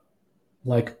out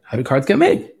like, how do cards get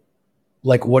made?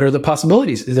 Like, what are the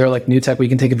possibilities? Is there like new tech we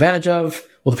can take advantage of?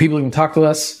 Will the people even talk to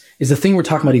us? Is the thing we're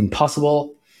talking about even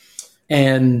possible?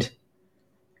 And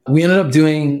we ended up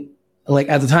doing, like,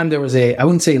 at the time there was I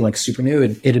wouldn't say like super new.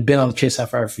 It had been on the Chase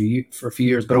Sapphire for a few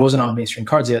years, but it wasn't on mainstream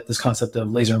cards yet, this concept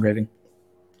of laser engraving.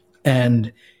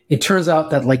 And it turns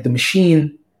out that like the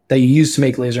machine that you use to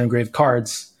make laser engraved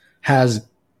cards has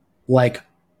like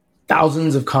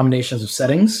thousands of combinations of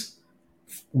settings,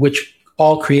 which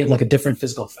all create like a different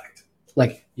physical effect.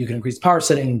 Like you can increase the power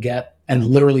setting and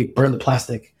literally burn the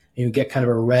plastic, and you get kind of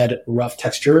a red, rough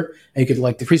texture. And you could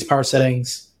like decrease the power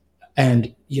settings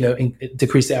and,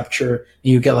 decrease the aperture,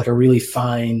 and you get like a really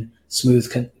fine,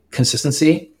 smooth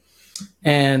consistency.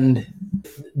 And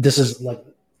this is like,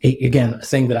 again, a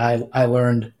thing that I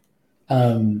learned.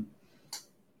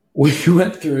 We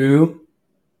went through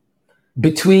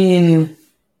between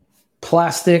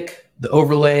plastic, the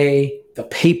overlay, the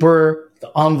paper,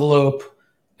 the envelope,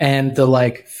 and the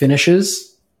like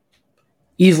finishes,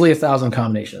 easily 1,000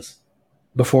 combinations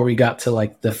before we got to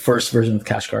like the first version of the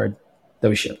Cash Card that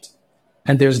we shipped.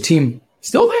 And there's a team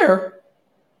still there,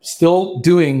 still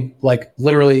doing like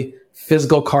literally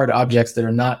physical card objects that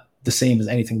are not the same as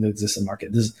anything that exists in the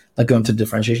market. This is like going to the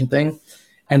differentiation thing.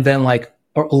 And then like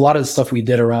a lot of the stuff we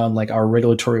did around like our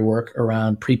regulatory work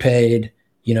around prepaid,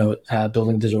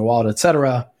 building a digital wallet,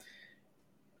 etc.,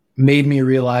 made me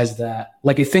realize that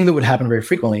like a thing that would happen very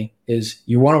frequently is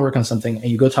you want to work on something and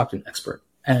you go talk to an expert.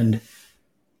 And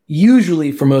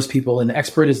usually for most people, an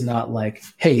expert is not like,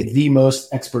 hey, the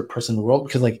most expert person in the world,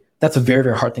 because like that's a very,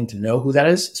 very hard thing to know who that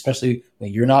is, especially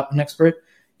when you're not an expert.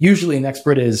 Usually an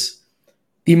expert is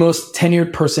the most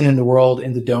tenured person in the world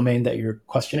in the domain that you're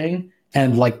questioning.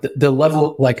 And like the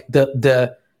level, like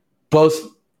the both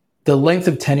the length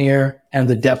of tenure and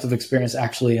the depth of experience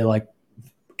actually like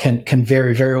can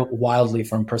vary very wildly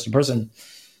from person to person.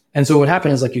 And so what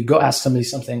happened is like you go ask somebody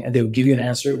something and they would give you an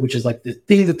answer, which is like the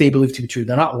thing that they believe to be true.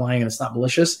 They're not lying and it's not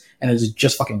malicious and it's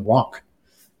just fucking wrong.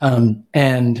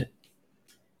 And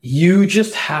you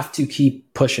just have to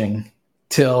keep pushing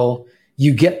till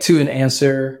you get to an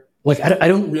answer. Like, I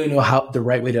don't really know how the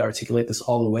right way to articulate this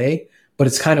all the way, but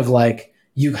it's kind of like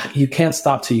you can't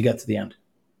stop till you get to the end.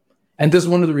 And this is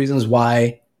one of the reasons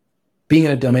why being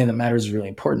in a domain that matters is really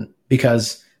important,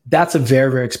 because that's a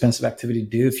very, very expensive activity to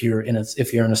do if you're in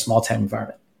a small town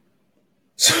environment.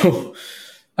 So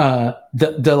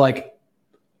the like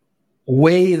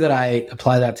way that I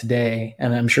apply that today,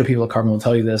 and I'm sure people at Carbon will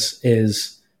tell you this,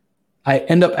 is I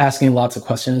end up asking lots of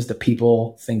questions that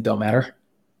people think don't matter,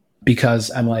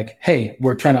 because I'm like, hey,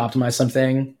 we're trying to optimize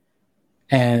something.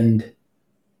 And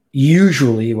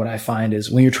usually what I find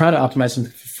is when you're trying to optimize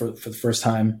something for the first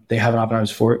time, they haven't optimized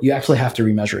before, you actually have to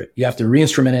remeasure it. You have to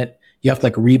re-instrument it. You have to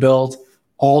like rebuild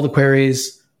all the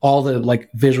queries, all the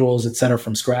like visuals, et cetera,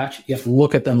 from scratch. You have to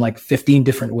look at them like 15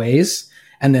 different ways.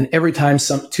 And then every time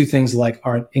two things like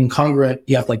are incongruent,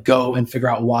 you have to like go and figure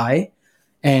out why.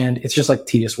 And it's just like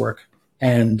tedious work.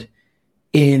 And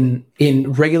in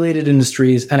regulated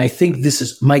industries, and I think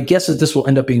my guess is this will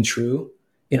end up being true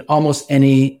in almost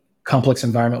any complex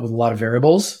environment with a lot of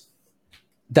variables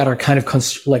that are kind of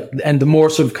and the more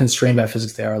sort of constrained by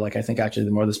physics they are, like I think actually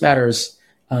the more this matters,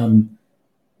 you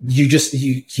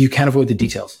can't avoid the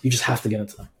details. You just have to get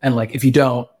into them. And like, if you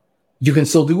don't, you can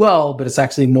still do well, but it's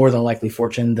actually more than likely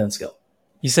fortune than skill.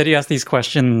 You said you asked these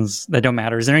questions that don't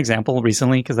matter. Is there an example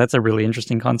recently? Because that's a really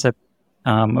interesting concept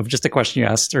of just a question you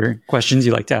asked or questions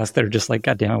you like to ask that are just like,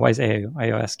 God damn it, why is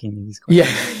Ayo asking these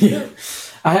questions? Yeah.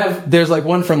 There's like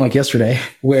one from like yesterday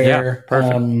where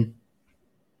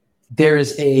there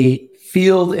is a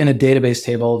field in a database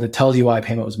table that tells you why a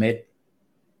payment was made.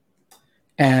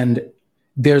 And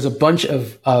there's a bunch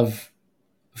of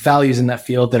values in that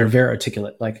field that are very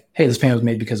articulate. Like, hey, this payment was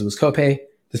made because it was copay.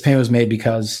 This payment was made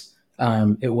because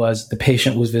the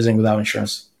patient was visiting without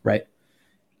insurance, right?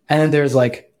 And then there's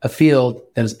like a field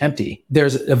that is empty.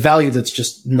 There's a value that's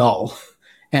just null.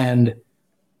 And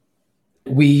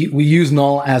we use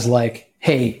null as like,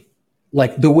 hey,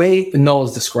 like the way null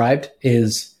is described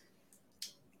is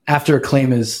after a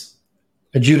claim is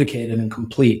adjudicated and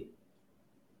complete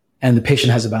and the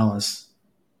patient has a balance,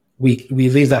 we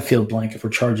leave that field blank if we're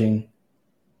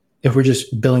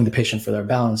just billing the patient for their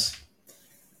balance.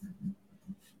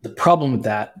 The problem with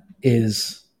that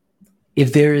is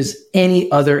if there is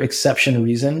any other exception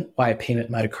reason why a payment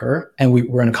might occur, and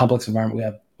we're in a complex environment, we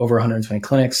have over 120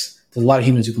 clinics, there's a lot of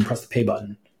humans who can press the pay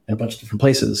button in a bunch of different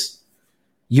places,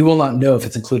 you will not know if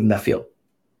it's included in that field,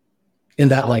 in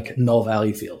that like null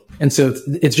value field. And so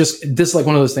it's just, this is like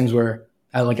one of those things where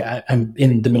I'm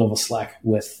in the middle of a Slack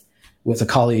with a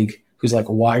colleague who's like,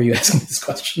 why are you asking this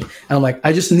question? And I'm like,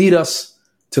 I just need us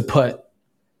to put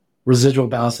residual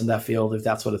balance in that field if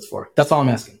that's what it's for. That's all I'm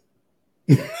asking.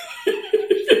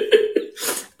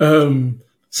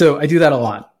 So I do that a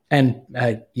lot. And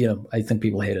I think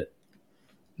people hate it.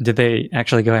 Did they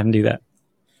actually go ahead and do that?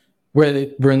 We're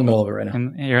in the middle of it right now.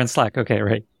 And you're in Slack. Okay,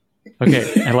 right.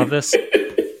 Okay, I love this.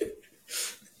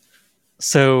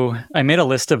 So I made a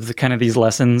list of these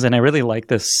lessons, and I really like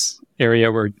this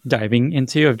area we're diving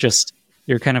into of just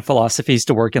your kind of philosophies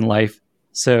to work in life.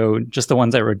 So just the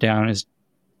ones I wrote down is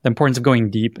the importance of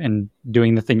going deep and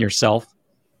doing the thing yourself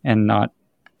and not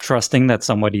trusting that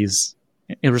somebody's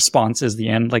response is the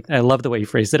end. Like, I love the way you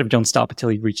phrased it of don't stop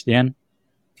until you reach the end.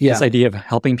 Yeah. This idea of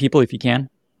helping people if you can,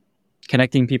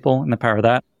 connecting people and the power of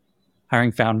that,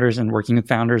 hiring founders and working with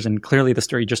founders. And clearly the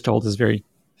story you just told is very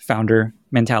founder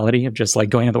mentality of just like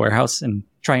going to the warehouse and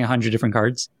trying 100 different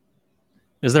cards.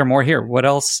 Is there more here? What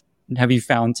else have you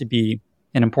found to be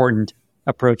an important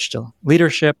approach to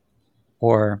leadership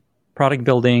or product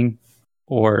building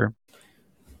or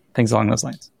things along those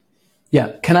lines?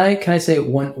 Yeah. Can I say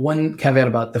one caveat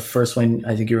about the first one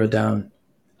I think you wrote down?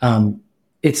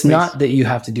 It's Please. Not that you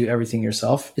have to do everything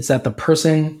yourself. It's that the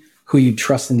person who you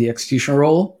trust in the execution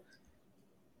role,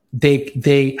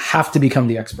 they have to become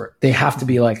the expert. They have to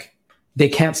be like, they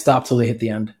can't stop till they hit the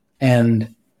end.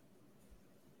 And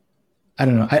I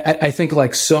don't know. I think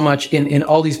like so much in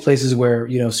all these places where,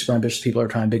 super ambitious people are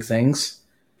trying big things,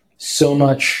 so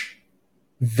much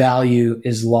value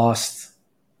is lost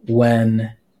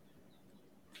when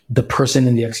the person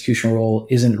in the execution role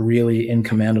isn't really in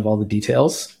command of all the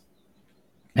details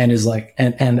and is like,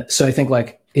 and so I think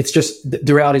like, it's just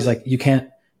the reality is like, you can't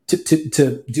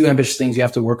to do ambitious things. You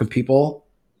have to work with people.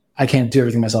 I can't do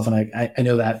everything myself. And I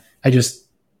know that.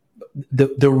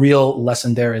 The real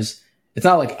lesson there is it's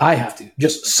not like I have to,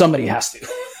 just somebody has to.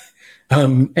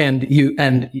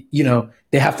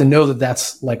 They have to know that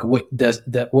that's like what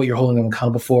you're holding them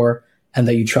accountable for, and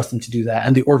that you trust them to do that.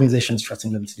 And the organization is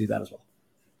trusting them to do that as well.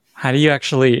 How do you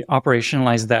actually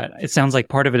operationalize that? It sounds like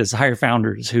part of it is hire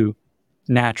founders who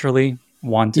naturally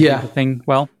want to do the thing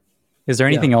well. Is there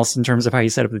anything else in terms of how you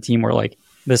set up the team where like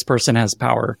this person has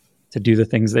power to do the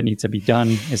things that need to be done?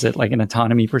 Is it like an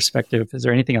autonomy perspective? Is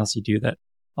there anything else you do that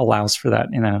allows for that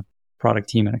in a product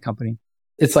team in a company?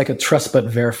 It's like a trust but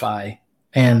verify.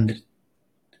 And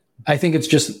I think it's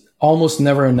just almost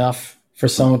never enough for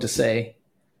someone to say,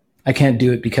 I can't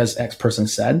do it because X person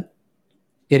said.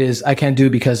 It is, I can't do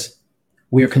it because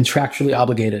we are contractually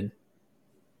obligated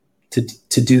to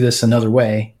do this another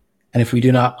way. And if we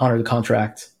do not honor the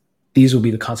contract, these will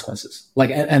be the consequences. Like,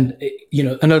 and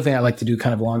another thing I like to do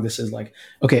kind of along this is like,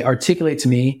 okay, articulate to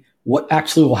me what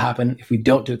actually will happen if we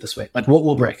don't do it this way. Like, what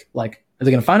will break? Like, are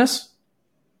they going to fine us?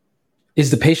 Is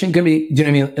the patient going to be, do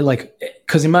you know what I mean? Like,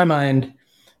 because in my mind,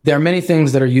 there are many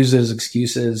things that are used as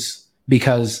excuses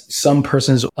because some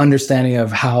person's understanding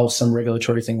of how some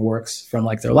regulatory thing works from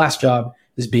like their last job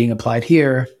is being applied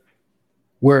here,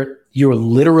 where you're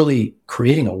literally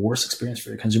creating a worse experience for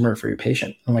your consumer or for your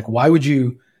patient. I'm like, why would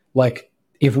you, like,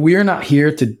 if we're not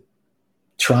here to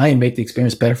try and make the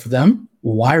experience better for them,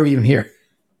 why are we even here?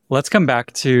 Let's come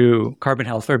back to Carbon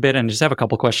Health for a bit and just have a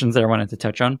couple questions that I wanted to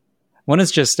touch on. One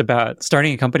is just about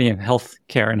starting a company in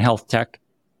healthcare and health tech.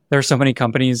 There are so many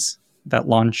companies that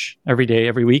launch every day,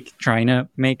 every week, trying to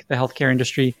make the healthcare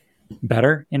industry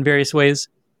better in various ways.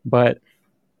 But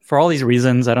for all these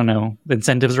reasons, I don't know, the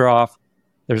incentives are off.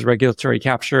 There's regulatory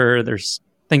capture. There's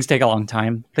things take a long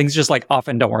time. Things just like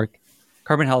often don't work.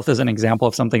 Carbon Health is an example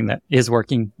of something that is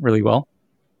working really well.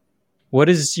 What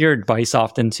is your advice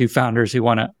often to founders who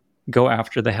want to go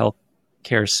after the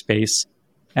healthcare space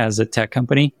as a tech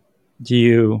company?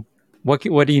 What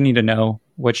do you need to know?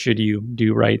 What should you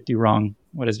do right, do wrong?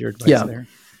 What is your advice there?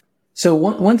 So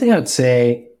one thing I would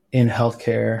say in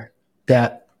healthcare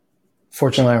that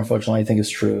fortunately or unfortunately I think is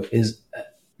true is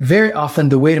very often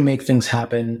the way to make things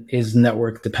happen is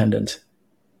network dependent,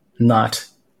 not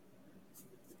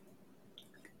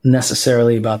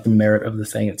necessarily about the merit of the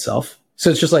thing itself. So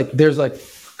it's just like there's like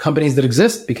companies that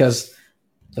exist because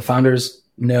the founders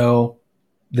know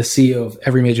the CEO of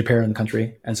every major payer in the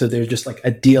country. And so there's just like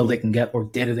a deal they can get or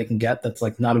data they can get that's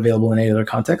like not available in any other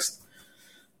context.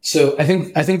 So I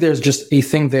think there's just a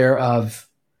thing there of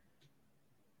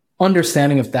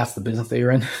understanding if that's the business that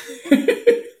you're in.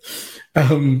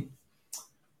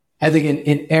 I think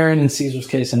in Aaron and Caesar's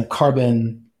case and at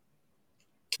Carbon,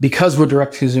 because we're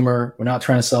direct to consumer, we're not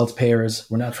trying to sell to payers,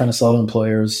 we're not trying to sell to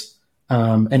employers.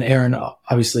 And Aaron,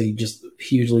 obviously just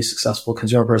hugely successful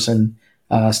consumer person,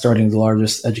 starting the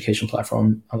largest education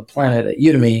platform on the planet at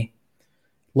Udemy.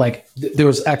 Like there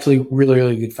was actually really,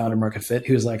 really good founder market fit.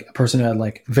 He was like a person who had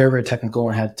like very, very technical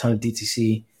and had a ton of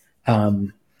DTC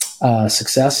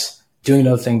success doing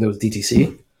another thing that was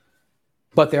DTC.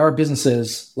 But there are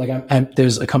businesses like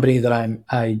there's a company that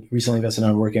I recently invested in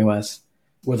and working with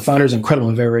where the founder is incredible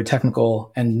and very, very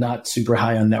technical and not super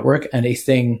high on network. And a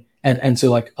thing, and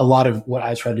so like a lot of what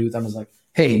I try to do with them is like,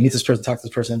 hey, meet this person, talk to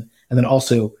this person. And then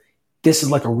also this is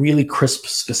like a really crisp,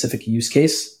 specific use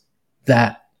case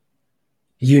that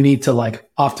you need to like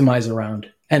optimize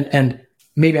around. And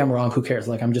maybe I'm wrong. Who cares?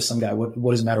 Like I'm just some guy. What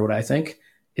does it matter what I think?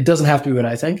 It doesn't have to be what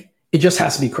I think. It just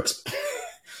has to be crisp.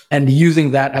 And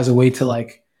using that as a way to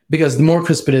like, because the more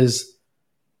crisp it is,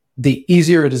 the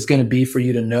easier it is going to be for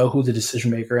you to know who the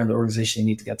decision maker and the organization you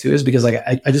need to get to is. Because like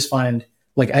I just find,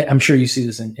 like I'm sure you see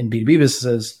this in B2B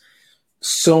businesses,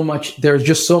 there's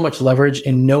just so much leverage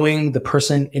in knowing the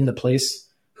person in the place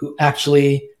who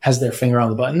actually has their finger on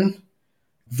the button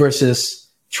versus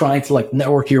trying to like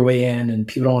network your way in, and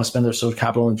people don't want to spend their social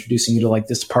capital introducing you to like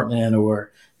this department,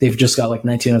 or they've just got like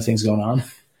 19 other things going on.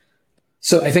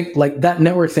 So I think like that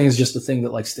network thing is just the thing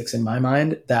that like sticks in my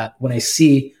mind, that when I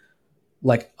see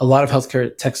like a lot of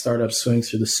healthcare tech startups swimming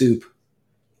through the soup,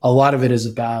 a lot of it is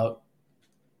about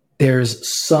there's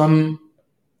some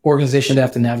organization they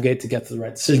have to navigate to get to the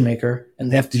right decision maker,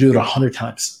 and they have to do it 100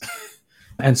 times.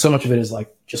 And so much of it is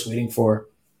like just waiting for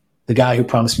the guy who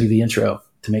promised me the intro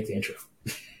to make the intro.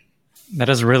 That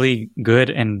is really good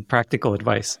and practical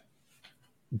advice.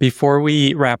 Before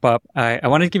we wrap up, I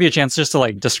wanted to give you a chance just to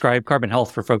like describe Carbon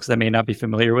Health for folks that may not be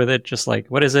familiar with it. Just like,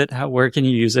 what is it? Where can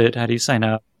you use it? How do you sign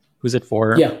up? Who's it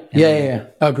for? Yeah.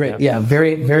 Oh, great. Yeah.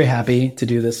 Very, very happy to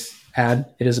do this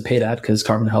ad. It is a paid ad because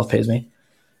Carbon Health pays me.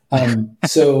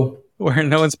 So where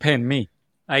no one's paying me.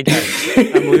 I get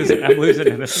it. I'm losing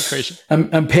in this equation.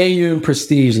 I'm paying you in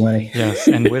prestige, Lenny. Yes.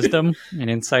 And wisdom and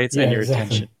insights and your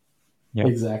attention. Yep.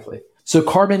 Exactly. So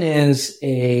Carbon is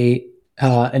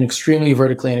an extremely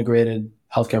vertically integrated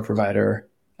healthcare provider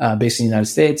based in the United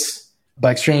States.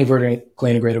 By extremely vertically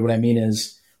integrated, what I mean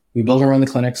is we build and run the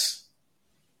clinics.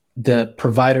 The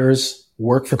providers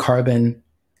work for Carbon,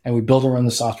 and we build and run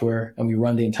the software, and we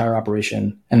run the entire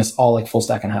operation, and it's all like full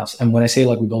stack in-house. And when I say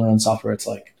like we build and run software, it's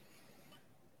like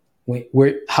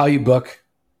how you book,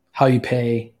 how you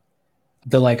pay,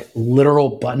 the like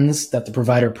literal buttons that the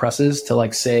provider presses to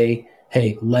like say,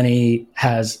 hey,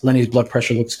 Lenny's blood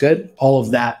pressure looks good. All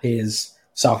of that is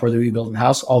software that we build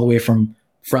in-house, all the way from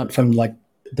like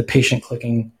the patient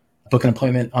clicking book an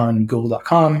appointment on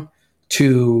google.com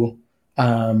to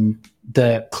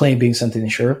the claim being sent to the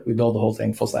insurer. We build the whole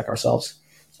thing full stack ourselves.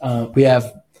 We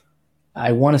have,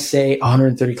 I want to say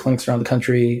 130 clinics around the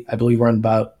country. I believe we're in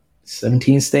about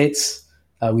 17 states.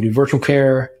 We do virtual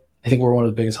care. I think we're one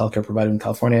of the biggest healthcare providers in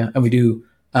California, and we do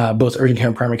both urgent care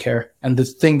and primary care. And the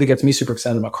thing that gets me super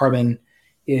excited about Carbon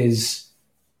is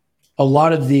a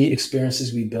lot of the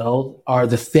experiences we build are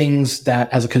the things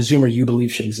that as a consumer you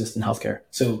believe should exist in healthcare.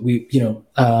 So we,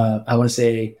 I want to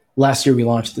say last year we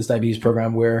launched this diabetes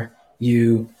program where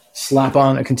you slap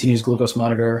on a continuous glucose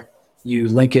monitor, you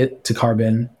link it to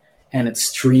Carbon, and it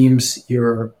streams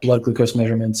your blood glucose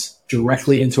measurements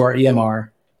directly into our EMR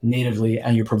natively,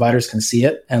 and your providers can see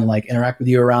it and like interact with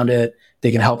you around it.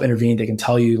 They can help intervene. They can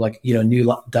tell you like,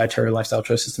 new dietary lifestyle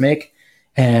choices to make.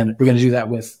 And we're going to do that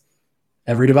with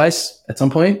every device at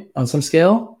some point on some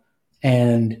scale.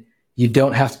 And you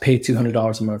don't have to pay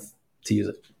 $200 a month to use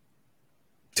it.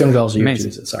 $200 a year to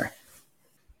use it. Sorry.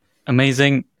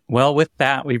 Amazing. Well, with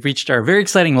that, we've reached our very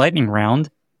exciting lightning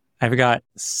round. I've got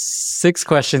 6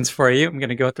 questions for you. I'm going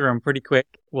to go through them pretty quick.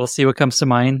 We'll see what comes to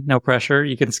mind. No pressure.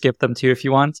 You can skip them too if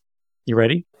you want. You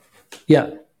ready? Yeah.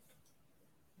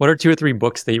 What are 2 or 3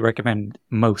 books that you recommend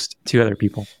most to other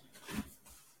people?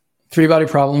 Three Body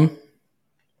Problem,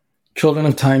 Children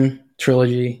of Time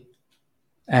trilogy,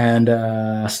 and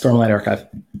Stormlight Archive.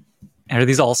 And are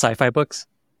these all sci-fi books?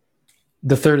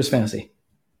 The third is fantasy.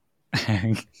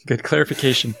 Good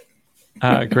clarification.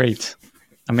 Great.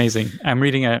 Amazing. I'm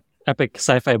reading an epic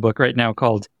sci-fi book right now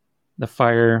called The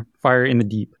Fire in the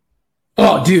Deep.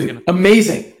 Oh, dude.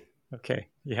 Amazing. Okay.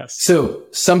 Yes. So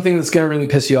something that's going to really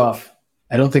piss you off.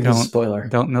 I don't think it's a spoiler.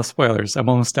 No spoilers. I'm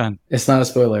almost done. It's not a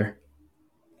spoiler.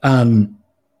 The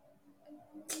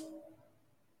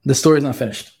story's not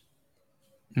finished.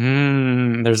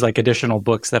 There's like additional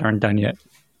books that aren't done yet.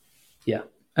 Yeah.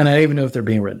 And I don't even know if they're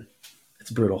being written.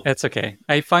 It's brutal. It's okay.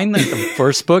 I find that the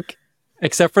first book,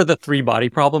 except for the 3 Body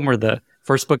Problem, where the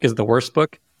first book is the worst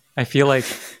book, I feel like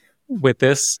with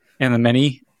this and the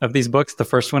many of these books, the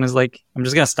first one is like, I'm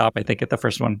just going to stop, I think, at the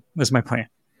first one. This is my plan.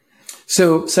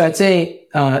 So I'd say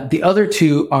the other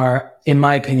 2 are, in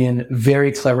my opinion,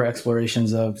 very clever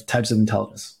explorations of types of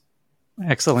intelligence.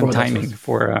 Excellent timing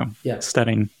for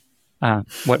studying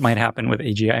what might happen with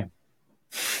AGI.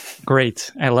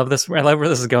 Great. I love this. I love where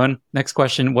this is going. Next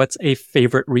question. What's a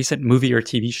favorite recent movie or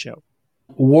TV show?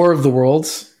 War of the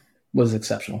Worlds was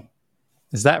exceptional.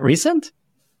 Is that recent?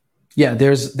 Yeah,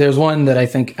 there's one that I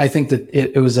think that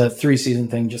it was a 3-season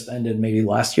thing, just ended maybe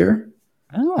last year.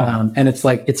 Oh. And it's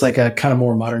like a kind of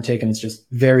more modern take, and it's just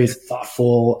very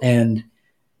thoughtful, and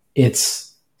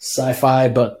it's sci-fi,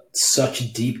 but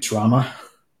such deep drama.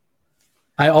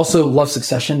 I also love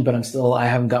Succession, but I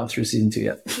haven't gotten through season 2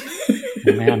 yet.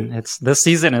 Oh, man, this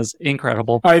season is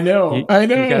incredible. I know. You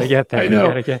gotta get there. I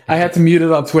know. I had to mute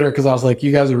it on Twitter because I was like,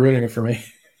 you guys are ruining it for me.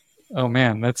 Oh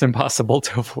man, that's impossible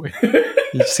to avoid.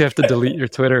 You just have to delete your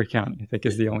Twitter account, I think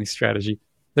is the only strategy.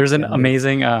 There's an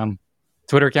amazing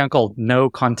Twitter account called No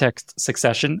Context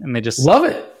Succession, and they just love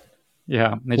it.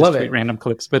 Yeah, they just tweet random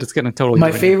clips, but it's gonna totally.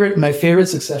 My favorite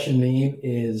Succession meme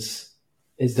is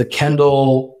the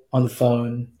Kendall on the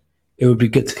phone. It would be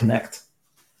good to connect.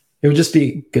 It would just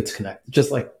be good to connect.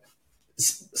 Just like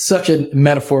such a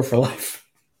metaphor for life.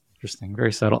 Interesting,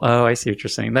 very subtle. Oh, I see what you're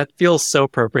saying. That feels so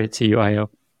appropriate to you, Ayo.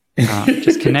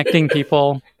 Just connecting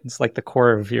people. It's like the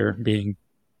core of your being.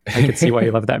 I can see why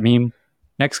you love that meme.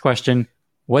 Next question.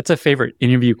 What's a favorite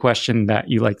interview question that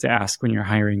you like to ask when you're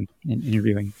hiring and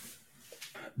interviewing?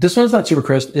 This one's not super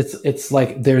crisp. It's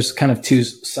like there's kind of 2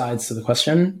 sides to the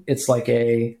question. It's like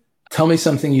tell me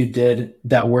something you did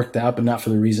that worked out, but not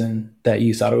for the reason that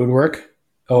you thought it would work.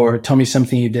 Or tell me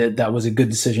something you did that was a good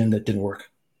decision that didn't work.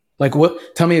 Like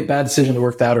tell me a bad decision that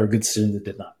worked out or a good decision that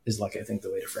did not, is like, I think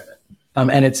the way to frame it.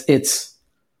 And it's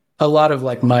a lot of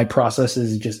like my process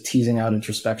is just teasing out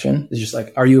introspection. It's just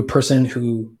like, are you a person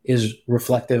who is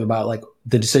reflective about like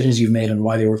the decisions you've made and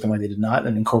why they worked and why they did not,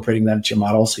 and incorporating that into your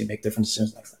model so you make different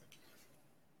decisions next time?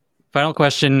 Final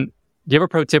question. Do you have a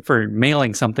pro tip for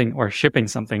mailing something or shipping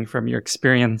something from your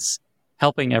experience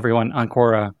helping everyone on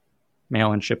Quora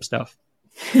mail and ship stuff?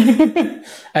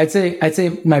 I'd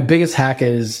say my biggest hack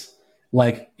is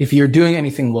like, if you're doing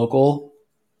anything local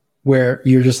where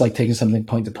you're just like taking something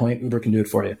point to point, Uber can do it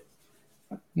for you.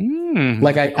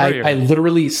 Like I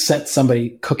literally sent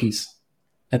somebody cookies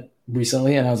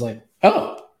recently, and I was like,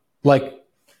 oh, like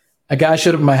a guy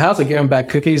showed up at my house. I gave him back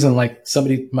cookies, and like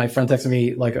my friend texted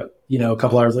me like a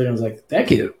couple hours later. I was like, thank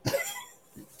you.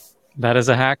 That is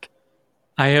a hack.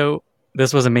 Ayo,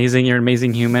 this was amazing. You're an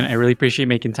amazing human. I really appreciate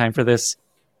making time for this.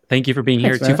 Thank you for being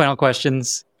here. Thanks, man. 2 final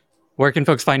questions. Where can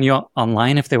folks find you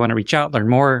online if they want to reach out, learn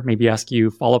more, maybe ask you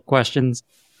follow-up questions?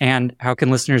 And how can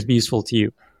listeners be useful to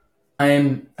you?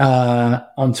 I'm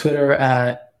on Twitter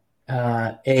at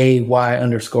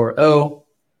AY_O,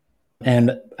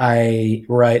 and I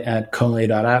write at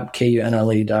kunle.app,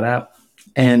 KUNLE.app.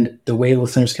 And the way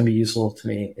listeners can be useful to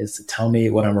me is to tell me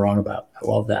what I'm wrong about. I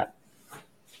love that.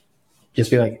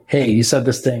 Just be like, hey, you said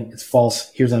this thing, it's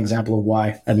false. Here's an example of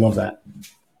why. I'd love that.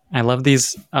 I love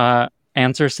these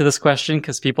answers to this question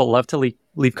because people love to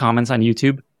leave comments on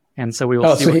YouTube. And so we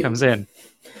will see what comes in.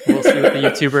 We'll see what the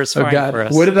YouTubers find for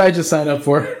us. What did I just sign up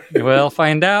for? We'll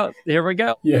find out. Here we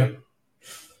go. Yeah.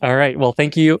 All right. Well,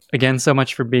 thank you again so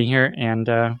much for being here. And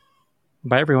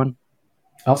bye, everyone.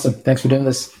 Awesome. Thanks for doing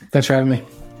this. Thanks for having me.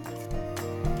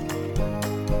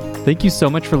 Thank you so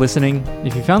much for listening.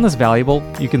 If you found this valuable,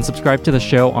 you can subscribe to the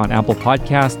show on Apple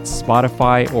Podcasts,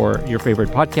 Spotify, or your favorite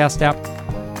podcast app.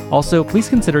 Also, please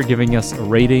consider giving us a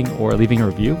rating or leaving a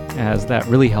review, as that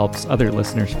really helps other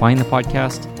listeners find the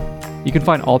podcast. You can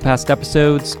find all past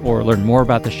episodes or learn more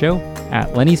about the show at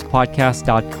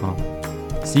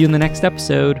lennyspodcast.com. See you in the next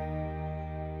episode.